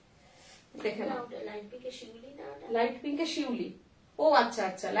 দেখে নাও। লাইট পিঙ্কে শিউলি না? লাইট পিঙ্কে শিউলি, ও আচ্ছা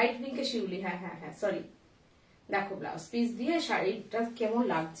আচ্ছা, লাইট পিঙ্কে শিউলি, হ্যাঁ হ্যাঁ হ্যাঁ, সরি। দেখো ব্লাউজ পিস দিয়ে শাড়িটা কেমন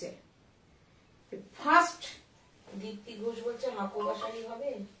লাগছে। ফার্স্ট দীপ্তি ঘোষ বলছে হাকোবা শাড়ি হবে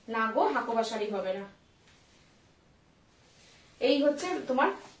না গো, হাকোবা শাড়ি হবে না। এই হচ্ছে তোমার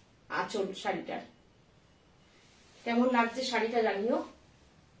আঁচল শাড়িটার, কেমন লাগছে শাড়িটা জানিও।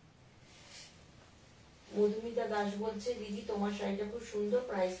 মধুমিতা দাস বলছে দিদি তোমার শাড়িটা খুব সুন্দর,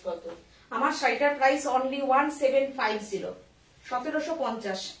 প্রাইস কত? আমার শাড়িটার প্রাইস অনলি 1750,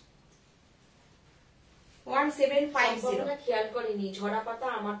 1750, 1750। খেয়াল করিনি, ঝরা পাতা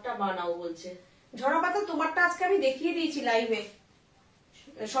আমারটা বানাও বলছে। ঝরা পাতা তোমারটা আজকে আমি দেখিয়ে দিয়েছি লাইভে।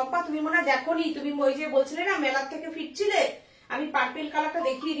 সম্পা তুমি মনে হয় দেখোনি, তুমি ওই যে বলছিলে না মেলার থেকে ফিরছিলে, আমি পার্পল কালারটা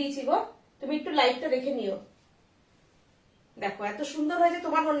দেখিয়ে দিয়েছি গো, তুমি একটু লাইভটা দেখে নিও। দেখো এত সুন্দর হয়েছে,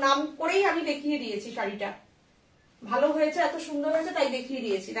 তোমার নাম করেই আমি দেখিয়ে দিয়েছি শাড়িটা। ভালো হয়েছে, এত সুন্দর হয়েছে তাই দেখিয়ে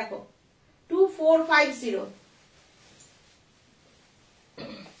দিয়েছি। দেখো 2450,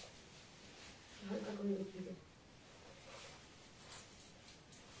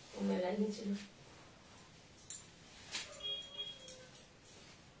 মেলায় গেছিল।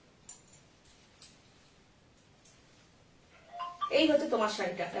 এই হচ্ছে তোমার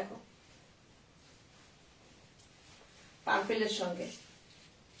শাড়িটা, দেখো পার্পেলের সঙ্গে।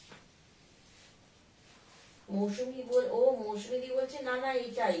 মৌসুমি মৌসুমি বলছে না না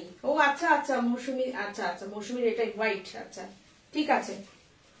এটাই। ও আচ্ছা আচ্ছা মৌসুমি, আচ্ছা আচ্ছা মৌসুমির এটাই হোয়াইট, আচ্ছা ঠিক আছে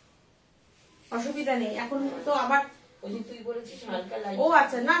অসুবিধা নেই। এখন তো আবার তুই বলেছিস হালকা লাইট। ও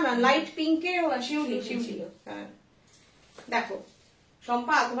আচ্ছা, না না লাইট পিঙ্কে শিউলি শিউলি। হ্যাঁ দেখো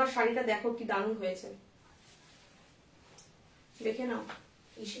শম্পা তোমার শাড়িটা দেখো কি দারুণ হয়েছে, দেখে নাও।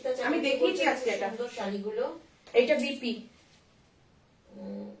 আমি দেখিয়েছি আজকে এটা শাড়িগুলো। এটা বিপি,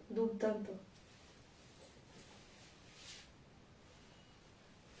 দুর্দান্ত।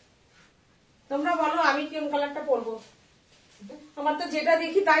 তোমরা বলো আমি কোন কালারটা পরবো? আমার তো যেটা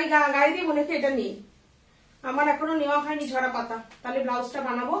দেখি তাই গায়ে দিয়ে মনে হচ্ছে এটা নেই। আমার এখনো নেওয়া হয়নি ঝরা পাতা, তাহলে ব্লাউজটা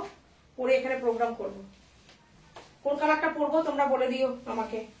বানাবো, পরে এখানে প্রোগ্রাম করব। কোন কালারটা পরবো তোমরা বলে দিও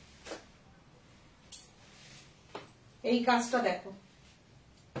আমাকে। এই কাজটা দেখো,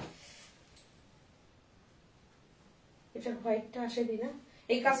 এটা হোয়াইটটা আসেনি না।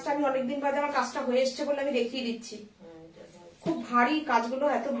 এই কাজটা আমি অনেকদিন বাদে আমার কাজটা হয়ে এসছে বলে আমি দেখিয়ে দিচ্ছি। খুব ভারী কাজগুলো,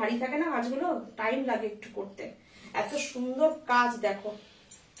 এত ভারী থাকে না কাজগুলো, টাইম লাগে একটু করতে। এত সুন্দর কাজ দেখো,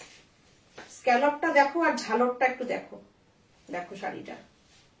 স্ক্যালপটা দেখো আর ঝালরটা একটু দেখো, দেখো শাড়িটা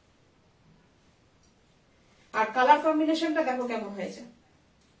আর কালার কম্বিনেশনটা দেখো কেমন হয়েছে।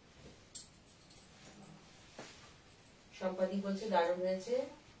 সম্পাদি বলছে দারুণ হয়েছে।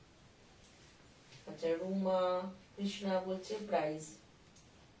 আচ্ছা রুমা কৃষ্ণা বলছে প্রাইস,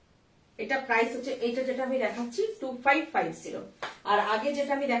 এটা প্রাইস হচ্ছে এইটা যেটা আমি দেখাচ্ছি 2550, আর আগে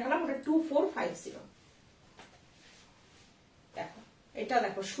যেটা আমি দেখালাম ওটা 2450। দেখো এটা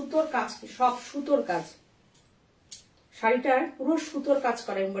দেখো সুতোর কাজ, কি সব সুতোর কাজ, শাড়িটার পুরো সুতোর কাজ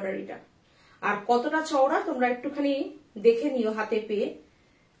করা এমব্রয়ডারিটা। আর কতটা চওড়া তোমরা একটুখানি দেখে নিও হাতে পেয়ে,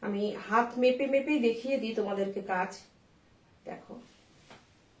 আমি হাত মেপে মেপে দেখিয়ে দিই তোমাদেরকে কাজ। দেখো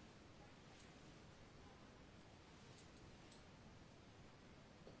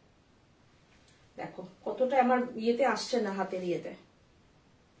দেখো কতটা আমার ইয়েতে আসছে না, হাতের ইয়েতে।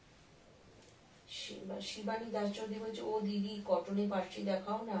 শিবানী দাস চৌধুরী বলছে ও দিদি কটনে পার্সি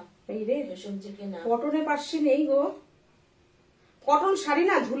দেখাও না। এই রে রেশম থেকে না, কটনে পার্সি নেই গো। কটন শাড়ি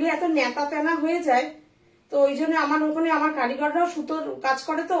না ধুলে এত ন্যাতা তেনা হয়ে যায়, তো ওই জন্য আমার ওখানে আমার কারিগররাও সুতোর কাজ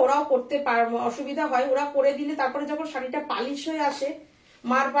করে, তো ওরাও করতে অসুবিধা হয়, ওরা করে দিলে তারপরে যখন শাড়িটা পালিশ হয়ে আসে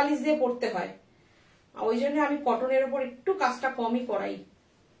মার পালিশ দিয়ে পরতে হয়, ওই জন্য আমি কটনের উপর একটু কাজটা কমই করাই।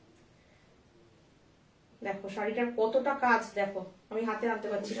 দেখো শাড়িটার কতটা কাজ দেখো, আমি হাতে আনতে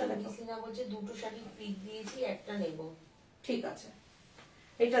পারছি না। দেখো বলছে দুটো শাড়ি পিক দিয়েছি, একটা নেব। ঠিক আছে,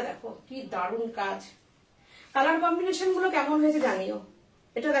 এটা দেখো কি দারুণ কাজ। কালার কম্বিনেশন গুলো কেমন হয়েছে জানিও।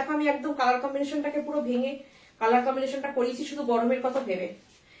 এটা দেখো আমি একদম কালার কম্বিনেশনটাকে পুরো ভেঙে কালার কম্বিনেশনটা করিয়েছি শুধু গরমের কথা ভেবে।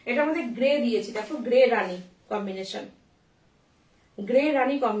 এটার মধ্যে গ্রে দিয়েছি, দেখো গ্রে রানী কম্বিনেশন, গ্রে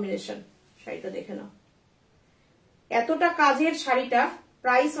রানী কম্বিনেশন। শাড়িটা দেখে নাও, এতটা কাজের শাড়িটা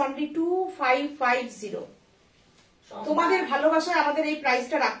প্রাইস অনলি 2550। তোমাদের ভালোবাসায় আমাদের এই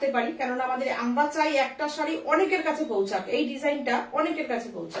প্রাইসটা রাখতে পারি, কেননা আমরা চাই একটা শাড়ি অনেকের কাছে পৌঁছাক, এই ডিজাইনটা অনেকের কাছে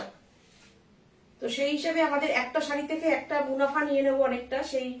পৌঁছাক। তো সেই হিসেবে আমাদের একটা শাড়ি থেকে একটা মুনাফা নিয়ে নেবো অনেকটা,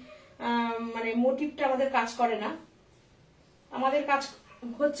 সেই মানে মোটিভটা আমাদের কাজ করে না। আমাদের কাজ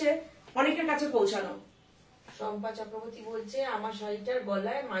হচ্ছে অনেকের কাছে পৌঁছানো। শম্পা চক্রবর্তী বলছে আমার শাড়িটার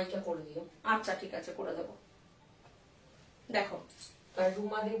গলায় মাইকা করে দিও। আচ্ছা ঠিক আছে, করে দেবো। দেখো আর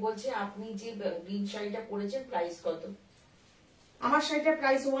রুমাদি বলছে আপনি যে গ্রিন শাড়িটা পরেছেন প্রাইস কত? আমার শাড়িটার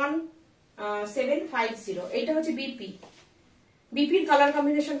প্রাইস 1750। এইটা হচ্ছে বিপি, বিপির কালার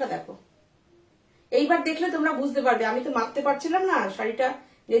কম্বিনেশনটা দেখো। এইবার দেখলে তোমরা বুঝতে পারবে, আমি তো মাপতে পারছিলাম না শাড়িটা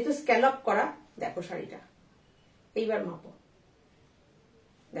যেহেতু স্ক্যালপ করা। দেখো শাড়িটা এইবার মাপো,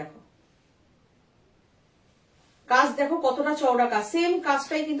 দেখো কাজ দেখো কতটা চওড়া কাজ, সেম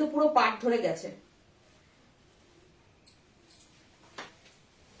কাজটাই কিন্তু পুরো পাট ধরে গেছে।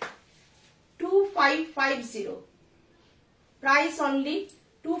 2550, প্রাইস অনলি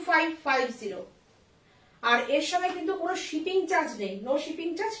 2550। আর এর সঙ্গে কিন্তু কোনো শিপিং চার্জ নেই, no shipping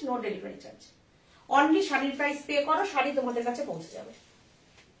charge, no delivery charge. Only শাড়ির প্রাইস পে করো, শাড়ি তোমাদের কাছে পৌঁছে যাবে।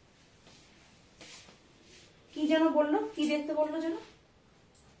 কি যেন বললো, কি দেখতে বললো যেন?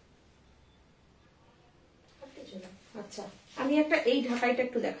 আচ্ছা আমি একটা এই ঢাকাইটা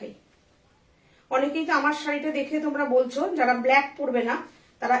একটু দেখাই। অনেকেই তো আমার শাড়িটা দেখে তোমরা বলছো যারা ব্ল্যাক পরবে না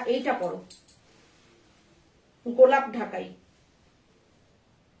তারা এইটা পরো, গোলাপ ঢাকাই।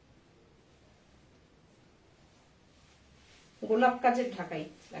 গোলাপ কাজের ঢাকাই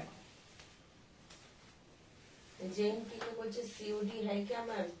দেখো। জেন কি বলছে সিওডি হ্যাঁ क्या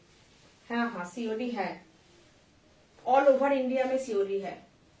मैम? हाँ हाँ सीओडी है, ऑल ओवर इंडिया में सीओडी है।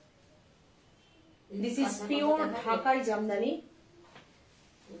 This is pure Dhakai jamdani,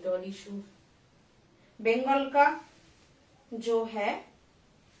 Dolly शू, बंगाल का जो है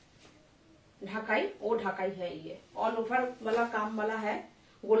ढाकाई, वो ढाकाई है। ये ऑल ओवर वाला काम वाला है,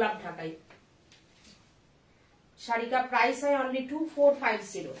 गोलाप ढाकाई। साड़ी का प्राइस है only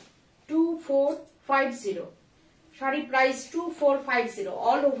 2450, 2450। Sari price 2450।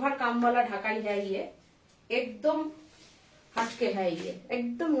 All over काम वाला ढाकाई है ये, एकदम हटके है, ये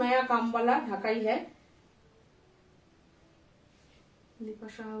एकदम नया काम वाला ढाकाई है। দীপা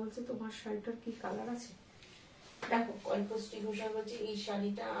সাহা বলছে তোমার শাড়িটার কি কালার আছে? দেখো কল্পশ্রী ঘোষাল বলছে এই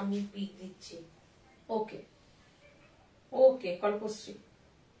শাড়িটা আমি পিক দিচ্ছি। ওকে ওকে কল্পশ্রী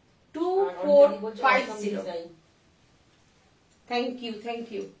 2450। থ্যাংক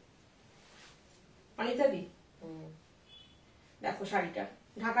ইউ অনিতা দি। দেখো শাড়িটা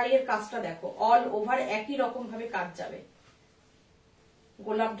ঢাকাইয়ের কাজটা দেখো, অল ওভার একই রকম ভাবে কাজ যাবে।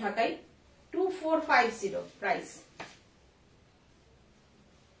 গোলাপ ঢাকাই 2450 প্রাইস।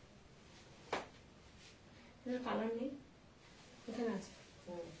 কালার নেই, এখানে আছে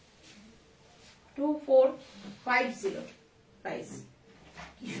 2450 প্রাইস।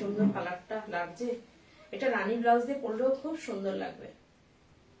 কি সুন্দর কালারটা লাগছে, এটা রানী ব্লাউজ দিয়ে পরলেও খুব সুন্দর লাগবে।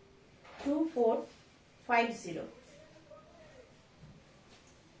 2450।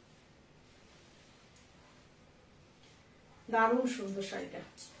 দারুণ সুন্দর শাড়িটা।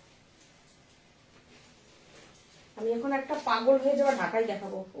 আমি এখন একটা পাগল হয়ে যাওয়া ঢাকাই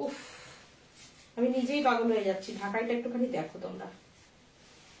দেখাবো। উফ, আমি নিজেই পাগল হয়ে যাচ্ছি। ঢাকাইটা একটুখানি দেখো তোমরা,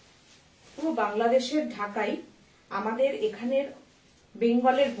 পুরো বাংলাদেশের ঢাকাই, আমাদের এখানের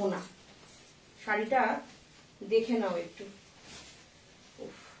বেঙ্গলের বোনা। শাড়িটা দেখে নাও একটু,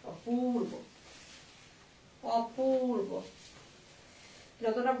 অপূর্ব অপূর্ব,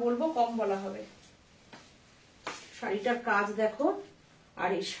 যতটা বলবো কম বলা হবে। শাড়িটার কাজ দেখো, আর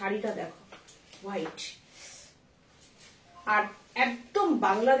এই শাড়িটা দেখো হোয়াইট, আর একদম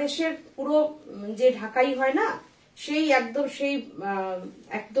বাংলাদেশের পুরো যে ঢাকাই হয় না, সেই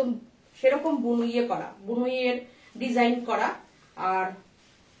একদম সেরকম বুনুইয়ে করা, বুনুইয়ের ডিজাইন করা। আর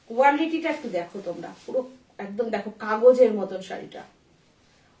কোয়ালিটিটা একটু দেখো তোমরা, পুরো একদম দেখো কাগজের মতন শাড়িটা,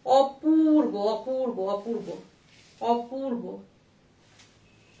 অপূর্ব অপূর্ব অপূর্ব অপূর্ব।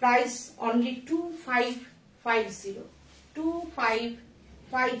 Price only 2550,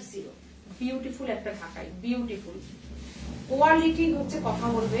 2550। বিউটিফুল একটা ঢাকাই, বিউটিফুল কোয়ালিটি হচ্ছে কথা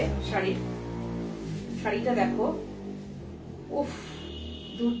বলবে শাড়ির। শাড়িটা দেখো, উফ,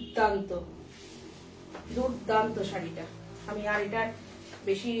 দুর্দান্ত দুর্দান্ত শাড়িটা। আমি আর এটা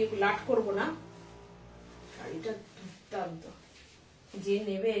বেশি লাট করব না, শাড়িটা দুর্দান্ত। যে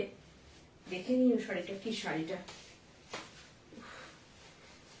নেবে দেখে নিও শাড়িটা, কি শাড়িটা।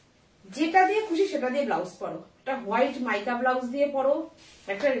 যেটা দিয়ে খুশি সেটা দিয়ে ব্লাউজ পরো, একটা হোয়াইট মাইকা ব্লাউজ দিয়ে পরো,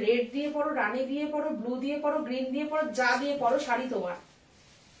 একটা রেড দিয়ে পরো, রানী দিয়ে পরো, ব্লু দিয়ে পরো, গ্রিন দিয়ে পরো, যা দিয়ে পরো শাড়ি তোমার।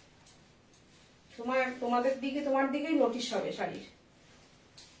 তোমার দিকেই নোটিশ হবে শাড়ির।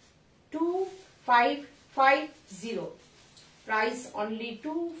 2550 প্রাইস অনলি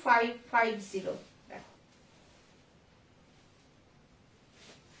 2550। দেখো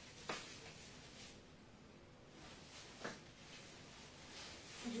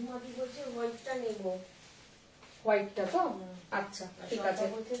ঝুমাদি বলছে হোয়াইটটা নেব। হোয়াইটটা তো আচ্ছা ঠিক আছে,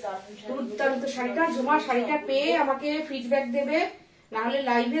 দুর্দান্ত শাড়িটা। ঝুমা শাড়িটা পেয়ে আমাকে ফিডব্যাক দেবে, না হলে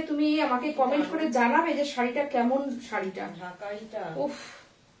লাইভে তুমি আমাকে কমেন্ট করে জানাবে যে শাড়িটা কেমন। শাড়িটা ঢাকাইটা উফ,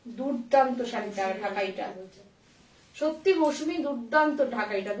 দুর্দান্ত শাড়িটা ঢাকাইটা, সত্যি মৌসুমী দুর্দান্ত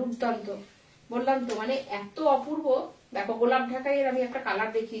ঢাকাইটা, দুর্দান্ত। বললাম তো মানে এত অপূর্ব। দেখো গোলাপ ঢাকাইয়ের আমি একটা কালার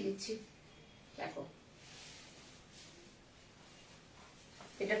দেখিয়ে দিচ্ছি, দেখো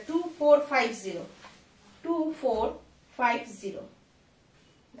এটা 2450, 2450।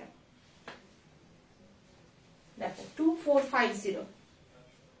 দেখো 2450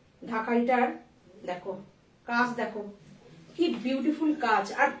 ঢাকাইটার। দেখো কাজ দেখো, কি বিউটিফুল কাজ।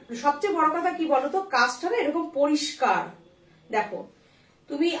 আর সবচেয়ে বড় কথা কি বলতো, কাজটা না এরকম পরিষ্কার। দেখো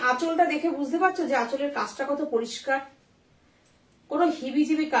তুমি আঁচলটা দেখে বুঝতে পারছো যে আঁচলের কাজটা কত পরিষ্কার, কোনো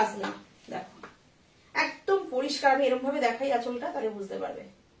হিবিজিবি কাজ না। দেখো একদম পরিষ্কার। আমি এরকম ভাবে দেখাই আঁচলটা, তাহলে বুঝতে পারবে।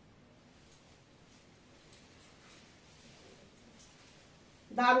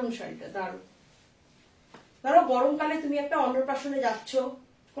 দারুণ শাড়িটা, দারুণ। ধরো গরমকালে তুমি একটা অন্নপ্রাশনে যাচ্ছ,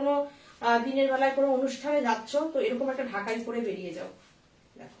 কোনো দিনের বেলায় কোনো অনুষ্ঠানে যাচ্ছ, তো এরকম একটা ঢাকাই পরে বেরিয়ে যাও।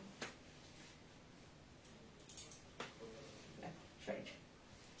 দেখো দেখো শাড়িটা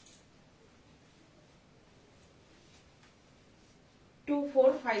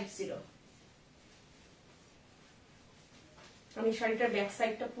 2450। আমি শাড়িটার ব্যাক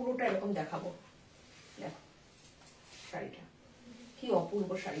সাইডটা পুরোটা এরকম দেখাবো। দেখো শাড়িটা কি অপূর্ব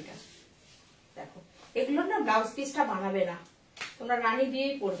শাড়িটা। দেখো এগুলো না ব্লাউজ পিসটা বানাবে না, তোমরা রানী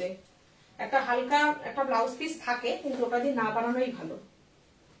দিয়েই পরবে। একটা হালকা একটা ব্লাউজ পিস থাকে, কিন্তু ওটা দিয়ে না বানানোই ভালো।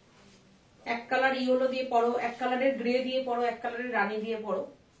 এক কালার ইয়েলো দিয়ে পরো, এক কালারের গ্রে দিয়ে পরো, এক কালারের রানী দিয়ে পরো।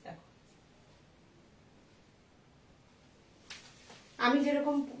 দেখো আমি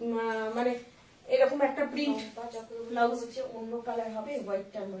যেরকম মানে এরকম একটা প্রিন্ট ব্লাউজ অন্য কালার হবে,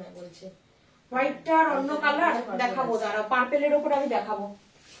 হোয়াইটটা মনে বলছে। হোয়াইটটার অন্য কালার দেখাবো, দাঁড়াও পার্পেলের উপর আমি দেখাবো।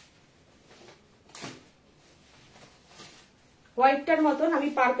 হোয়াইটটার মতন আমি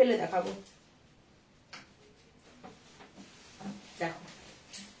পার্পেলে দেখাবো। দেখো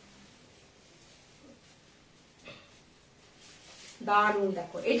দারুণ।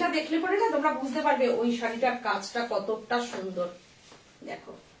 দেখো এটা দেখলে পরে না তোমরা বুঝতে পারবে ওই শাড়িটার কাজটা কতটা সুন্দর।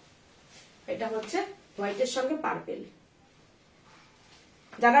 দেখো এটা হচ্ছে হোয়াইটের সঙ্গে পার্পেল।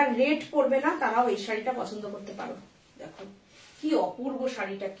 যারা রেড পরবে না তারাও এই শাড়িটা পছন্দ করতে পারো। দেখো কি অপূর্ব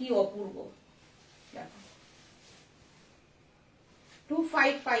শাড়িটা, কি অপূর্ব। দেখো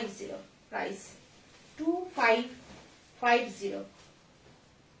 2550 প্রাইস 2550।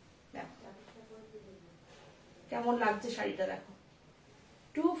 দেখো কেমন লাগছে শাড়িটা, দেখো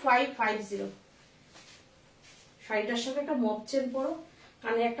 2550। শাড়িটার সঙ্গে একটা মপ চেন পরো,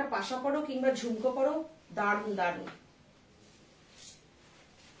 কানে একটা পাশা পরো কিংবা ঝুমকো পরো, দারুণ দারুণ।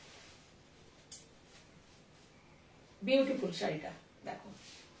 বিউটিফুল শাড়িটা। দেখো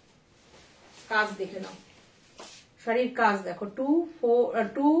কাজ দেখে নাও, শাড়ির কাজ দেখো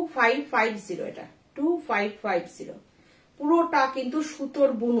 2550। এটা 2550 পুরোটা কিন্তু সুতোর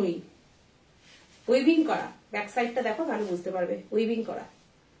বুনুই, উইভিং করা। ব্যাক সাইডটা দেখো তাহলে বুঝতে পারবে উইভিং করা।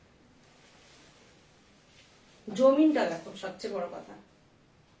 জমিনটা দেখো সবচেয়ে বড় কথা।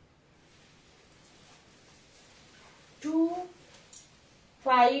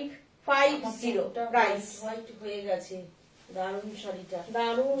 2550 প্রাইস। হোয়াইট হয়ে গেছে, দারুণ শাড়িটা,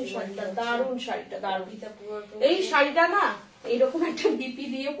 দারুণ শাড়িটা, দারুণ শাড়িটা, দারুণ। এই শাড়িটা না এইরকম একটা ডিপি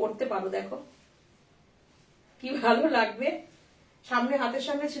দিয়ে পরতে পারো, দেখো কি ভালো লাগবে। সামনে হাতের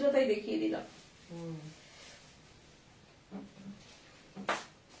সামনে ছিল তাই দেখিয়ে দিলাম।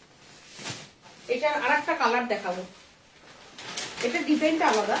 এটা আর একটা কালার দেখাবো, এটা ডিজাইনটা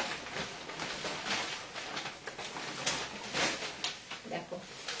আলাদা। দেখো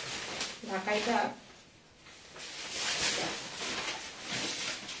ঢাকাইটা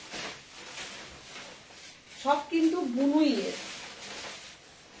সব কিন্তু বুনুই,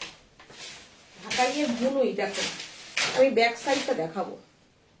 ঢাকাইয়ের বুনুই। দেখো আমি ব্যাক সাইডটা দেখাবো।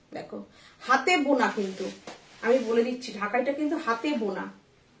 দেখো হাতে বোনা, কিন্তু আমি বলে দিচ্ছি ঢাকাইটা কিন্তু হাতে বোনা।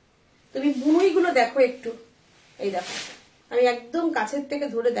 তুমি বুনুই গুলো দেখো একটু, এই দেখো আমি একদম কাছের থেকে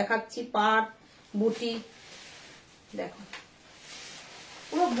ধরে দেখাচ্ছি। পাট বুটি দেখো,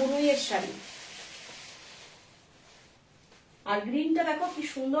 পুরো বুনুইয়ের শাড়ি। আর গ্রিনটা দেখো কি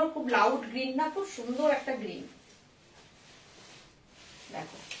সুন্দর, খুব লাউড গ্রিন না, খুব সুন্দর একটা গ্রিন।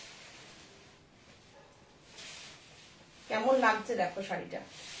 দেখো কেমন লাগছে, দেখো শাড়িটা।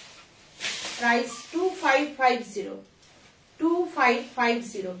 প্রাইস 2550।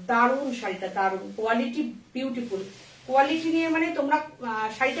 2550 দারুণ শাড়িটা, দারুণ কোয়ালিটি, বিউটিফুল কোয়ালিটি নিয়ে। মানে তোমরা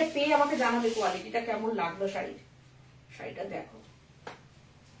শাড়িটা পেয়ে আমাকে জানাবে কোয়ালিটিটা কেমন লাগলো। শাড়িটা দেখো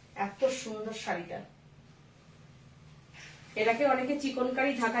এত সুন্দর শাড়িটা। এটাকে অনেকে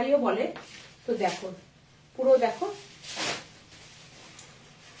চিকনকারি ঢাকাইও বলে। তো দেখো পুরো দেখো,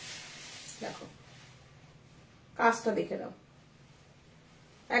 দেখো কাজটা দেখে নাও,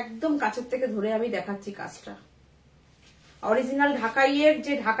 একদম কাছের থেকে ধরে আমি দেখাচ্ছি কাজটা। অরিজিনাল ঢাকাইয়ের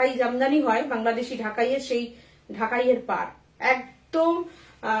যে ঢাকাই জামদানি হয়, বাংলাদেশি ঢাকাইয়ের, সেই ঢাকাইয়ের পাড়, একদম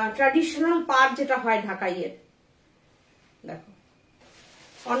ট্র্যাডিশনাল পাড় যেটা হয় ঢাকাইয়ের। দেখো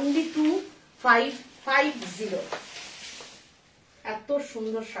অনলি 2550। এত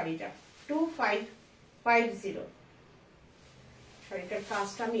সুন্দর শাড়িটা 2550। শাড়িটার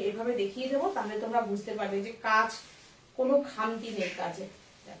কাজটা আমি এইভাবে দেখিয়ে দেবো, তাহলে তোমরা বুঝতে পারবে যে কাজ কোনো খামতি নেই কাজে।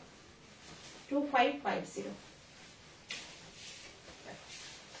 2550।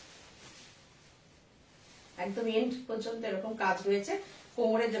 একদম এন্ড পর্যন্ত এরকম কাজ রয়েছে।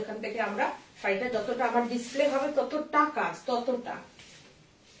 কোমরের যেখান থেকে আমরা শাড়িটা যতটা আমার ডিসপ্লে হবে ততটা কাজ, ততটা।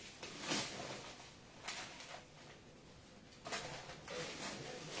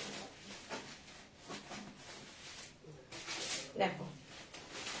 দেখো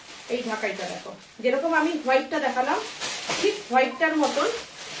এই ঢাকাইটা দেখো, যেরকম আমি হোয়াইটটা দেখালাম ঠিক হোয়াইটটার মতন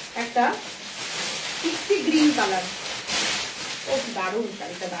একটা পিচি গ্রিন কালার। ও দারুণ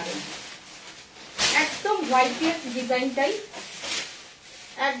শাড়িটা, দারুণ। একদম হোয়াইটের ডিজাইনটাই,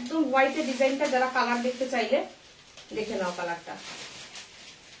 একদম হোয়াইটের ডিজাইনটা যারা কালার দেখতে চাইলে দেখে নাও কালারটা।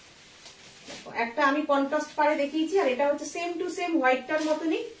 একটা আমি কন্ট্রাস্ট পারে দেখিয়েছি, আর এটা হচ্ছে সেম টু সেম হোয়াইটটার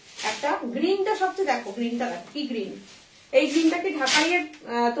মতনই একটা। গ্রিনটা সবচেয়ে দেখো, গ্রিনটা দেখো কি গ্রিন। এই গ্রিনটা কি ঢাকাইয়ের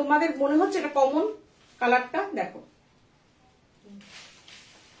তোমাদের মনে হচ্ছে এটা কমন কালারটা? দেখো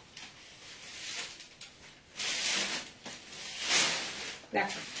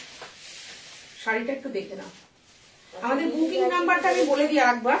দেখো শাড়িটা একটু দেখে নাও। আমাদের বুকিং নাম্বারটা আমি বলে দিই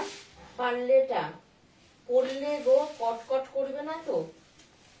আরেকবার। পারলেটা পরলে গো কটকট করবে না তো?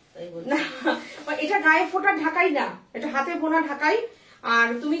 না, এটা গায়ে ফোটা ঢাকাই না, এটা হাতে বোনা ঢাকাই। আর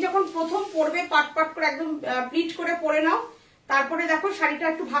তুমি যখন প্রথম পরবে পাট পাট করে একদম প্লিট করে পরে নাও, তারপরে দেখো শাড়িটা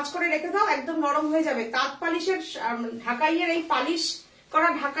একটু ভাঁজ করে রেখে দাও, একদম নরম হয়ে যাবে। তাঁত পালিশের ঢাকাইয়ের এই পালিশ করা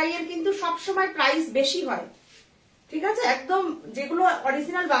ঢাকাইয়ের কিন্তু সবসময় প্রাইস বেশি হয়, ঠিক আছে? একদম যেগুলো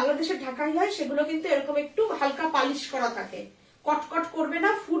অরিজিনাল বাংলাদেশের ঢাকাই হয় সেগুলো কিন্তু এরকম একটু হালকা পালিশ করা থাকে, কটকট করবে না,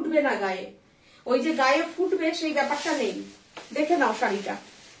 ফুটবে না গায়ে। ওই যে গায়ে ফুটবে সেই ব্যাপারটা নেই। দেখে নাও শাড়িটা,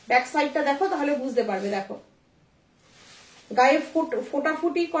 ব্যাক সাইডটা দেখো তাহলে বুঝতে পারবে। দেখো গায়ে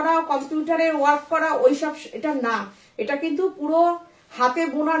ফোটাফুটি করা, কম্পিউটারের ওয়ার্ক করা ওইসব এটা না, এটা কিন্তু পুরো হাতে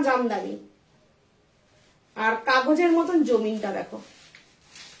বোনা জামদানি। আর কাগজের মতন জমিনটা দেখো,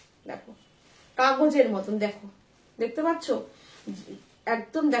 দেখো কাগজের মতন, দেখো দেখতে পাচ্ছ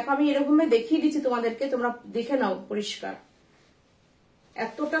একদম। দেখো আমি এরকম দেখিয়ে দিচ্ছি তোমাদেরকে, তোমরা দেখে নাও পরিষ্কার,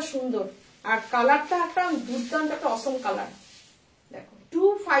 এতটা সুন্দর। আর কালারটা একটা দুর্দান্ত, একটা অসম কালার। দেখো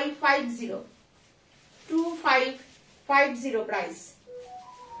 2550, 2550 প্রাইস।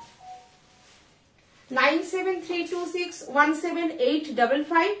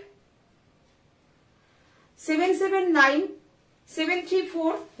 9732617855,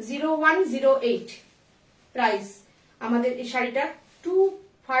 7797340108 প্রাইস আমাদের এই শাড়িটা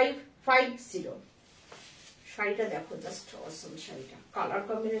 2550। শাড়িটা দেখো জাস্ট অসম শাড়িটা, কালার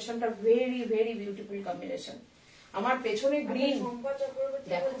কম্বিনেশনটা ভেরি ভেরি বিউটিফুল কম্বিনেশন। আমার পেছনে গ্রিন,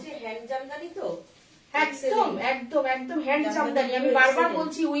 হ্যান্ড জামদানি তো একদম একদম একদম হ্যান্ড জামদানি। আমি বারবার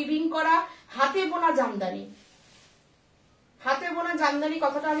বলছি উইভিং করা হাতে বোনা জামদানি, হাতে বোনা জামদানি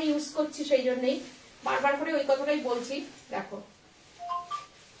কথাটা আমি ইউজ করছি, সেই জন্যই বারবার করে ওই কথাটাই বলছি। দেখো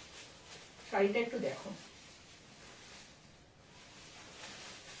শাড়িটা একটু দেখো,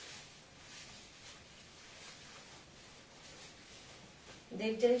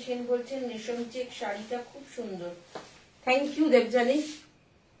 দেবজানি সেন বলছেন রেশম চেক শাড়িটা খুব সুন্দর। Thank you Debjani.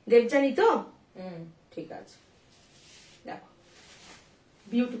 দেবজানি তো ঠিক আছে, দেখো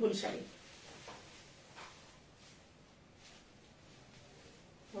বিউটিফুল শাড়ি।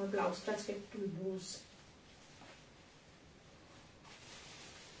 আমার ব্লাউজটা আজকে একটু লুজ,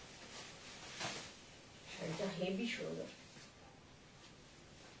 শাড়িটা হেভি সুন্দর।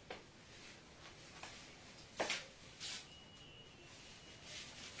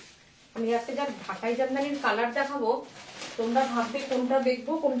 আমি আজকে যা ঢাকাই জামদানির কালার দেখাবো, তোমরা ভাববে কোনটা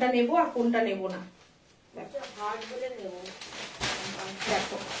দেখবো, কোনটা নেবো আর কোনটা নেবো না।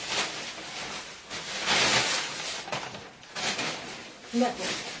 দেখো দেখো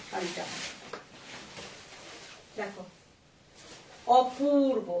শাড়িটা দেখো,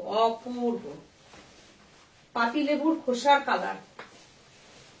 অপূর্ব অপূর্ব পাতিলেবুর খোসার কালার।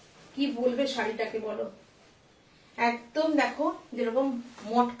 কি বলবে শাড়িটাকে বলো, একদম দেখো যেরকম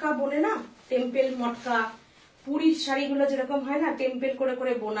মটকা বোনে না, টেম্পেল মটকা, পুরীর শাড়িগুলো যেরকম হয় না টেম্পেল করে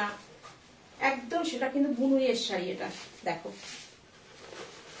করে বোনা, একদম সেটা কিন্তু বুনুইয়ের শাড়ি এটা। দেখো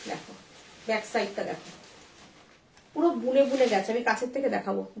দেখো ব্যাক সাইডটা দেখো, পুরো বুনে বুনে গেছে। আমি কাছের থেকে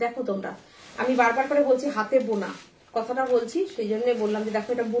দেখাবো, দেখো তোমরা। আমি বারবার করে বলছি হাতে বোনা কথাটা বলছি, সেই জন্য বললাম যে দেখো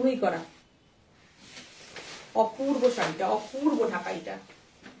এটা বুনুই করা। অপূর্ব শাড়িটা, অপূর্ব ঢাকাইটা,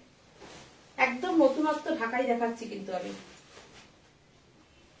 একদম নতুনত্ব ঢাকাই দেখাচ্ছি কিন্তু আমি।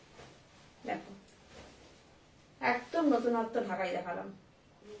 দেখো একদম নতুনত্ব ঢাকাই দেখালাম।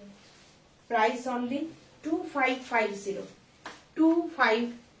 Price only 2550,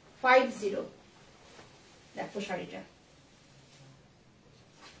 2550। দেখো শাড়িটা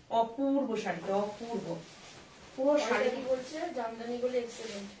অপূর্ব, শাড়িটা অপূর্ব পুরো শাড়ি। কি বলছে জামদানি গুলো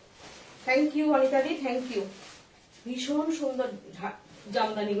excellent. Thank you অনিতাদি, thank you. ভীষণ সুন্দর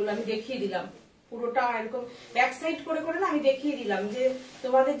জামদানি গুলো আমি দেখিয়ে দিলাম, পুরোটা এরকম ব্যাক সাইড করে করে না আমি দেখিয়ে দিলাম, যে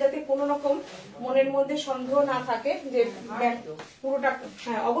তোমাদের যাতে কোনো রকম মনের মধ্যে সন্দেহ না থাকে যে পুরোটা।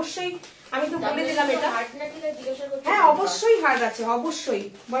 হ্যাঁ অবশ্যই, আমি তো বলে দিলাম এটা। হ্যাঁ অবশ্যই হার্ড আছে, অবশ্যই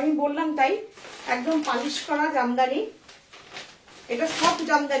আমি বললাম তাই। একদম পালিশ করা জামদানি, এটা সফট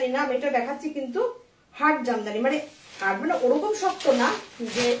জামদানি না, আমি এটা দেখাচ্ছি কিন্তু হার্ড জামদানি। মানে হার্ড মানে ওরকম শক্ত না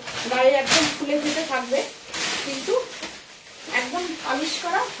যে গায়ে একদম ফুলে ফেটে থাকবে, কিন্তু একদম পালিশ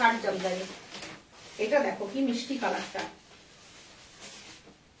করা হার্ড জামদানি। এটা দেখো কি মিষ্টি কালারটা,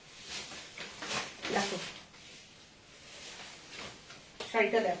 দেখো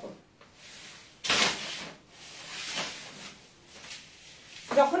শাড়িটা দেখো,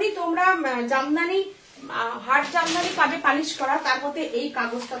 যখনই তোমরা জামদানি হাট জামদানি পাবে পালিশ করা, তার মধ্যে এই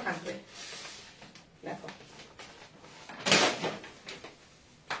কাগজটা থাকবে। দেখো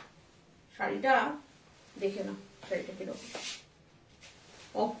শাড়িটা দেখে নাও, শাড়িটা কিরকম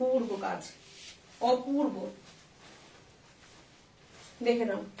অপূর্ব কাজ, অপূর্ব। দেখে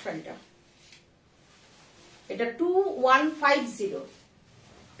নাও শাড়িটা, এটা 2150,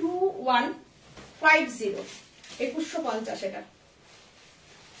 2150, 2150 এটা।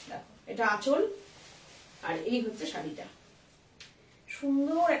 দেখো এটা আঁচল, আর এই হচ্ছে শাড়িটা।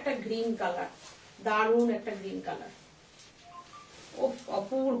 সুন্দর একটা গ্রিন কালার, দারুণ একটা গ্রিন কালার, ও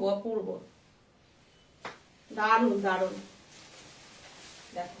অপূর্ব অপূর্ব, দারুণ দারুণ।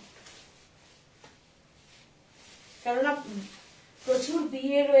 দেখো কেননা প্রচুর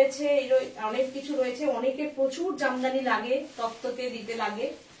বিয়ে রয়েছে, অনেক কিছু রয়েছে, অনেকের প্রচুর জামদানি লাগে, তত্ত্বতে দিতে লাগে,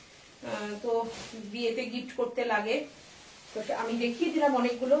 তো বিয়েতে গিফট করতে লাগে। তো আমি দেখিয়ে দিলাম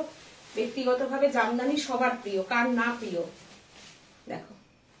অনেকগুলো। ব্যক্তিগতভাবে জামদানি সবার প্রিয়, কার না প্রিয়। দেখো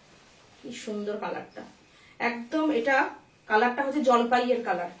কি সুন্দর কালারটা, একদম এটা কালারটা হচ্ছে জলপাইয়ের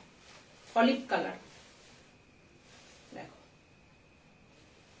কালার, অলিভ কালার। দেখো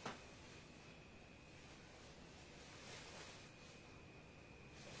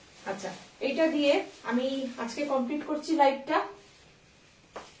আচ্ছা, এইটা দিয়ে আমি আজকে কমপ্লিট করছি লাইভটা।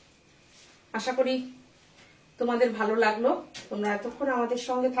 আশা করি তোমাদের ভালো লাগলো, তোমরা এতক্ষণ আমাদের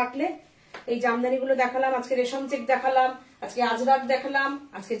সঙ্গে থাকলে। এই জামদানিগুলো দেখালাম, আজকে রেশম চেক দেখালাম, আজকে আজরাক দেখালাম,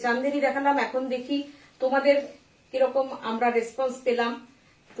 আজকে চান্দেরি দেখালাম। এখন দেখি তোমাদের কিরকম আমরা রেসপন্স পেলাম।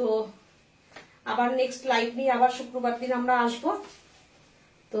 তো আবার নেক্সট লাইভ নিয়ে আবার শুক্রবার দিন আমরা আসব।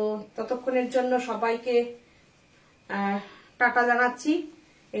 তো ততক্ষণের জন্য সবাইকে টাটা জানাচ্ছি,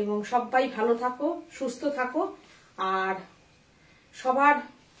 এবং সবাই ভালো থাকো, সুস্থ থাকো, আর সবার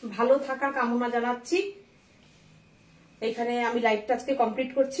ভালো থাকার কামনা জানাচ্ছি। এখানে আমি লাইভটা আজকে কমপ্লিট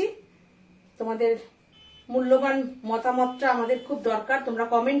করছি। তোমাদের মূল্যবান মতামতটা আমাদের খুব দরকার, তোমরা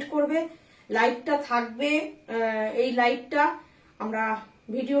কমেন্ট করবে। লাইভটা থাকবে, এই লাইভটা আমরা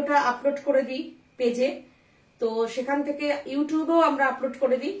ভিডিওটা আপলোড করে দিই পেজে, তো সেখান থেকে ইউটিউবেও আমরা আপলোড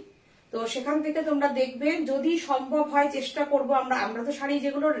করে দিই। তো সেখান থেকে তোমরা দেখবে, যদি সম্ভব হয় চেষ্টা করব। আমরা তো শাড়ি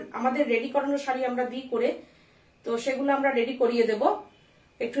যেগুলো আমাদের রেডি করানো শাড়ি আমরা দিই করে, তো সেগুলো আমরা রেডি করিয়ে দেব,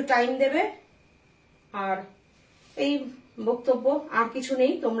 একটু টাইম দেবে। আর এই বক্তব্য, আর কিছু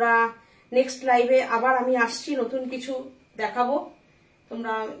নেই। তোমরা নেক্সট লাইভে আবার আমি আসছি, নতুন কিছু দেখাবো,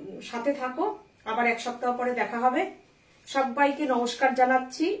 তোমরা সাথে থাকো। আবার এক সপ্তাহ পরে দেখা হবে। সবাইকে নমস্কার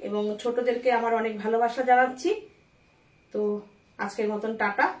জানাচ্ছি, এবং ছোটদেরকে আমার অনেক ভালোবাসা জানাচ্ছি। তো আজকের মতন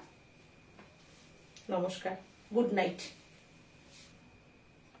টাটা, নমস্কার, গুড নাইট।